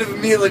 I would have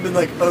immediately been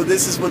like, "Oh,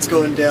 this is what's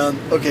going down.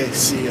 Okay,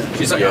 see ya."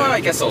 She's like, Yeah. oh, I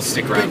guess I'll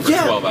stick around But for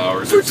yeah, 12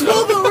 hours For or so.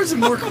 12 hours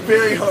and work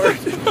very hard.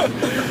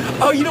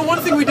 Oh, you know, one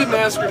thing we didn't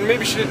ask her, and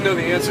maybe she didn't know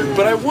the answer,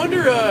 but I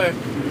wonder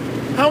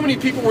how many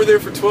people were there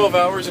for 12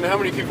 hours and how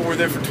many people were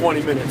there for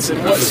 20 minutes, and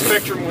what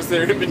spectrum was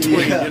there in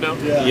between, Yeah, you know?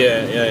 yeah.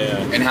 Yeah.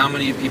 And how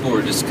many people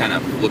were just kind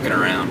of looking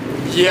around?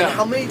 Yeah. And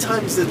how many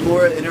times did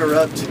Laura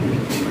interrupt?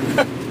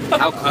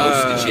 How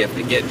close did she have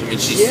to get? I mean,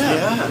 she's.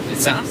 Yeah. It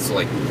sounds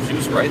like she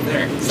was right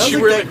there. Sounds she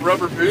like wear that- like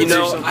rubber boots You or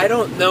know, something? I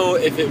don't know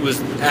if it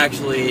was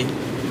actually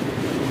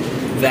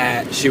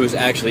that she was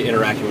actually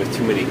interacting with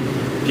too many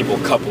people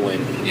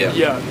coupling. Yeah.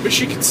 Yeah, but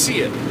she could see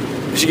it.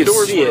 She could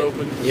Doors see were it.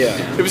 open. Yeah.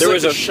 It was there like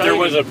was The there Shining.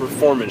 was a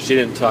performance. She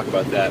didn't talk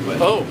about that,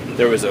 but Oh.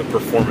 there was a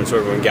performance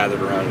where everyone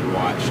gathered around and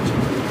watched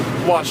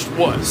Watched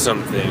what?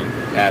 something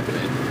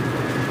happening.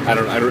 I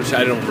don't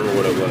remember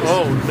what it was.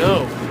 Oh,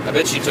 no. I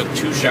bet she took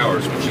 2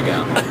 showers when she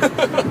got home.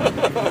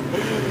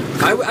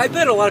 I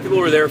bet a lot of people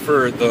were there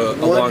for a One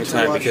long to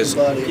time wash because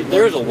your body,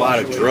 there was a one to lot wash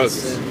of away drugs.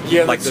 sin.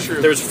 Yeah, like that's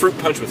true. There's fruit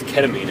punch with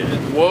ketamine in it.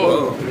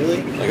 Whoa.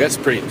 Really? Like that's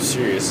pretty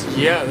serious.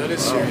 Yeah, that is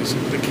serious.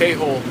 The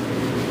K-hole.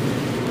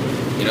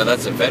 You know,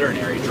 that's a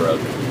veterinary drug.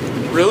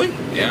 Really?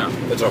 Yeah.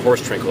 That's a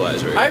horse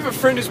tranquilizer. I have a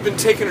friend who's been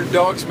taking her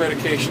dog's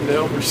medication to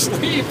help her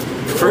sleep.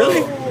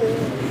 Really?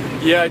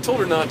 Yeah, I told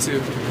her not to.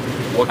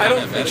 What I kind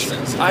don't of think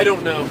medicines? I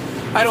don't know.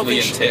 I don't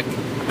Flea think and she... tick.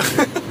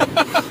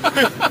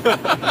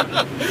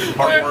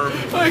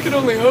 Heartworm. I can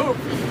only hope.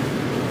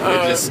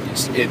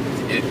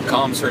 It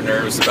calms her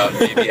nerves about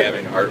maybe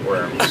having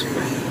heartworms.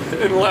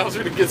 It allows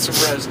her to get some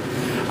rest.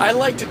 I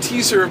like to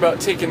tease her about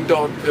taking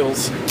dog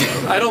pills.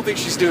 I don't think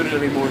she's doing it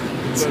anymore.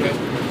 But,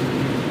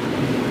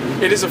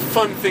 it is a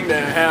fun thing to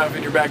have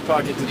in your back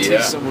pocket to tease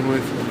Yeah. someone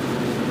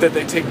with, that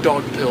they take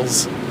dog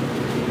pills.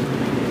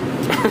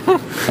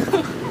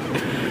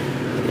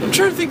 I'm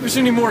trying to think if there's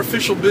any more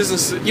official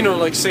business, that, you know,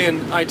 like saying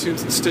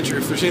iTunes and Stitcher,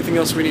 if there's anything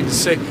else we need to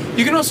say.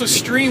 You can also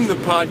stream the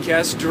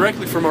podcast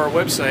directly from our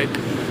website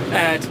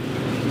at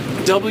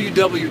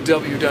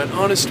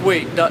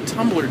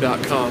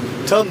www.honestweight.tumblr.com.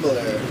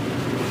 Tumblr.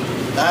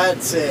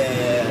 That's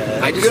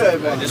it. I just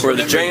Good one. Where the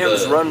remembered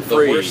jams run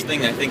free. The worst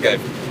thing I think that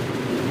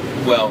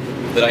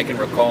I can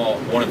recall,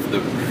 one of the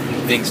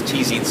things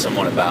teasing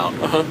someone about,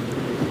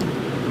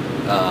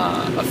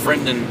 a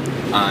friend and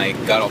I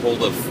got a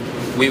hold of,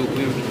 we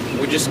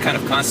just kind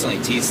of constantly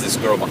teased this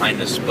girl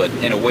behind us, but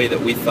in a way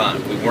that we thought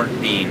we weren't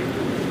being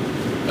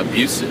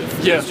abusive.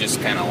 Yeah. It was just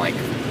kind of like,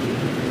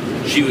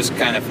 she was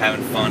kind of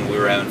having fun, we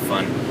were having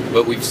fun,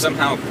 but we've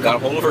somehow got a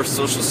hold of her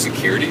social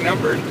security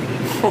number,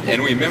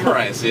 and we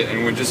memorized it,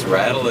 and we just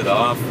rattled it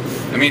off.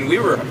 I mean, we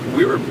were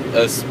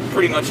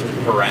pretty much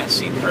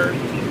harassing her.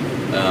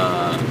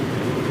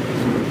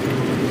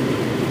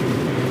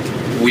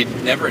 We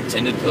never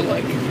intended to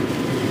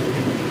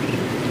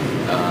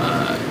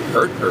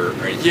hurt her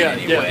or anything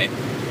anyway.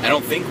 I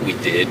don't think we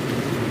did,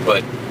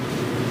 but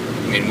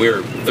I mean, we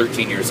were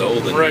 13 years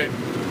old, and Right.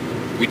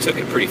 we took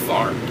it pretty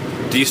far.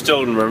 Do you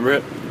still remember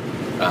it?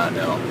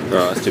 No.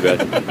 Oh, that's too bad.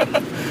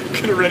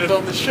 Could have read it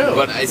on the show.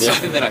 But it's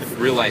something that I've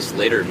realized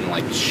later, and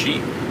like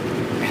she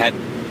had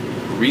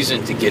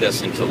reason to get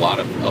us into a lot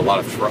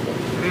of trouble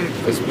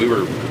because we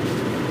were,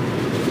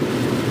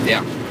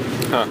 yeah.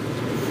 Huh.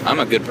 I'm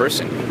a good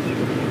person.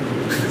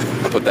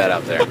 I'll put that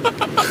out there.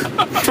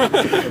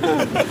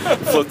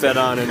 Flip that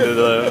on into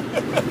the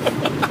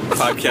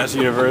podcast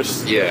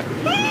universe. Yeah.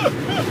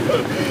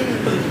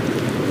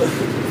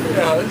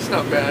 No, that's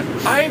not bad.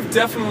 I've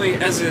definitely,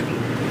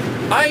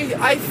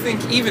 I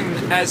think even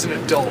as an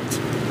adult,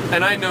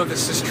 and I know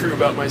this is true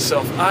about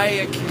myself,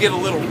 I can get a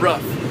little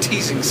rough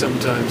teasing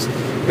sometimes.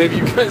 Maybe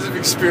you guys have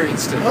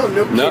experienced it. Oh,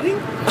 no kidding?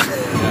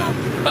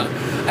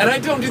 And I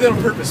don't do that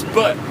on purpose,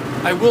 but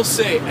I will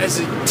say, as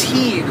a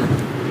teen,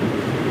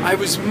 I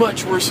was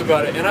much worse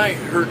about it, and I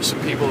hurt some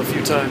people a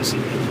few times,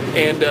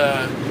 and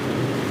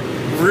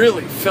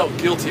really felt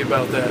guilty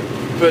about that,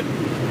 but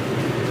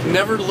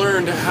never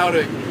learned how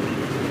to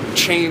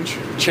change.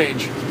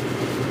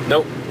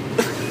 Nope.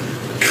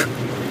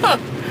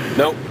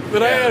 Nope.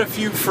 But I had a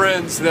few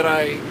friends that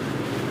I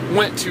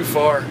went too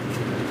far,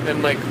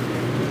 and like,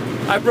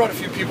 I brought a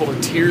few people to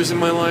tears in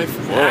my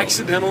life,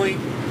 accidentally,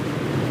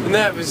 and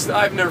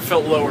I've never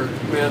felt lower,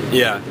 man.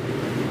 Yeah.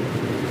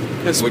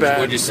 It's bad.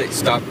 What'd you say?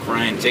 Stop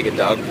crying. Take a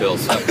dog pill.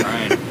 Stop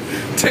crying.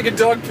 Take a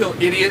dog pill,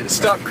 idiot.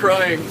 Stop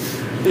crying.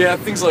 Yeah,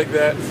 things like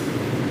that.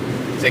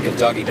 Take a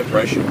doggy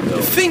depression pill.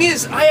 The thing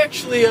is, I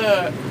actually,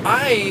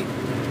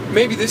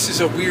 maybe this is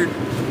a weird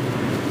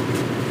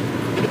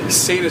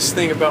sadist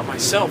thing about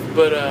myself,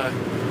 but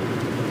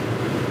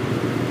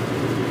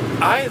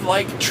I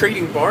like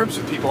trading barbs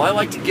with people. I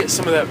like to get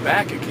some of that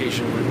back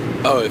occasionally.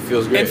 Oh, it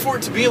feels great. And for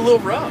it to be a little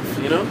rough,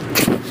 you know?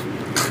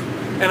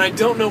 And I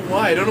don't know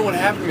why. I don't know what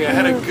happened to me. I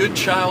had a good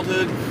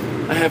childhood.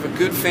 I have a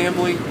good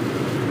family.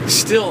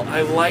 Still,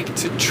 I like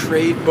to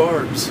trade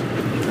barbs.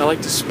 I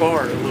like to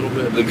spar a little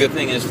bit. The good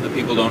thing is the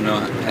people don't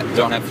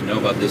have to know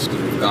about this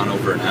because we've gone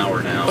over an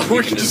hour now.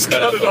 We can just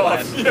cut it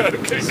off. Yeah,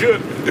 okay,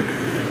 good.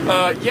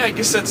 Yeah, I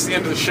guess that's the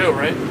end of the show,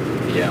 right?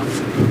 Yeah.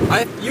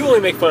 You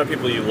only make fun of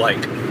people you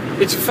like.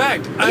 It's a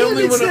fact. I Yeah,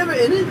 only want to...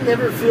 and it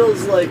never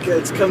feels like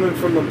it's coming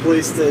from a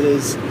place that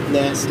is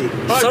nasty. I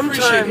appreciate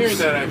Sometimes- hearing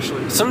that,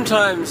 actually.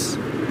 Sometimes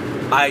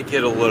I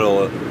get a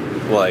little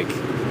like,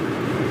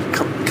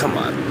 come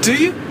on. Do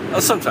you?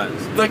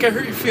 Sometimes. Like, I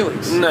hurt your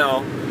feelings.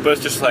 No, but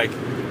it's just like,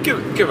 give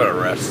it a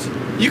rest.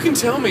 You can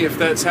tell me if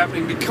that's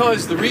happening,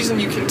 because the reason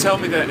you can tell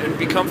me that and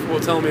be comfortable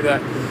telling me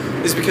that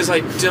is because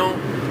I don't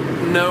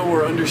know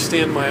or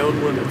understand my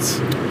own limits.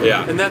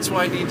 Yeah. And that's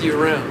why I need you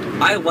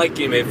around. I like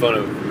getting made fun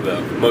of,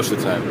 though, most of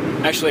the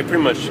time. Actually,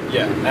 pretty much,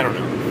 yeah, I don't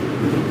know.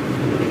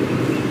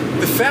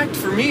 The fact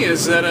for me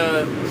is that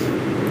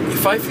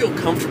if I feel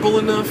comfortable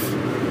enough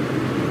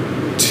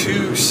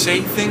to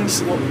say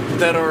things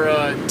that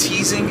are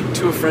teasing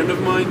to a friend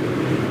of mine,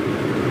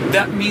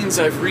 that means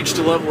I've reached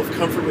a level of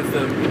comfort with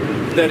them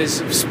that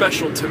is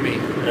special to me.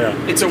 Yeah.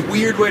 It's a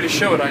weird way to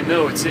show it, I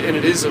know, and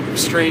it is a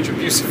strange,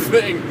 abusive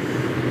thing,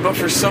 but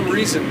for some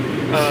reason,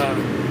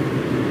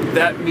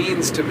 that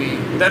means to me,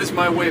 that is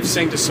my way of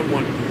saying to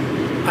someone,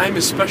 I'm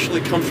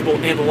especially comfortable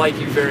and like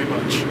you very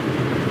much.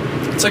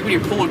 It's like when you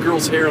pull a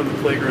girl's hair on the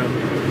playground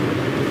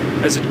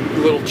as a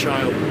little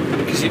child,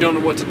 because you don't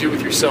know what to do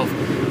with yourself.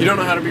 You don't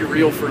know how to be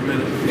real for a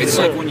minute. It's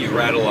like when you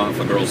rattle off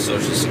a girl's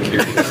social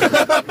security.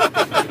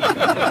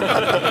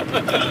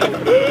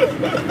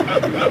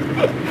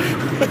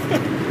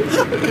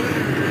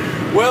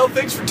 Well,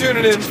 thanks for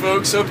tuning in,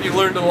 folks. Hope you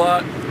learned a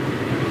lot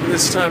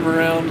this time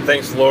around.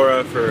 Thanks,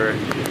 Laura, for...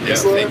 Yeah,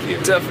 thank you.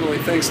 Definitely.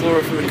 Thanks,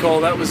 Laura, for the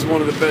call. That was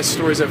one of the best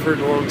stories I've heard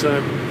in a long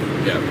time.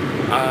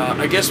 Yeah.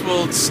 I guess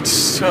we'll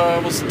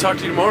talk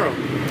to you tomorrow,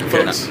 Okay,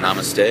 folks.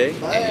 namaste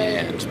Bye.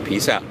 and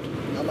peace out.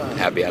 Bye-bye.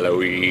 Happy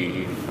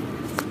Halloween.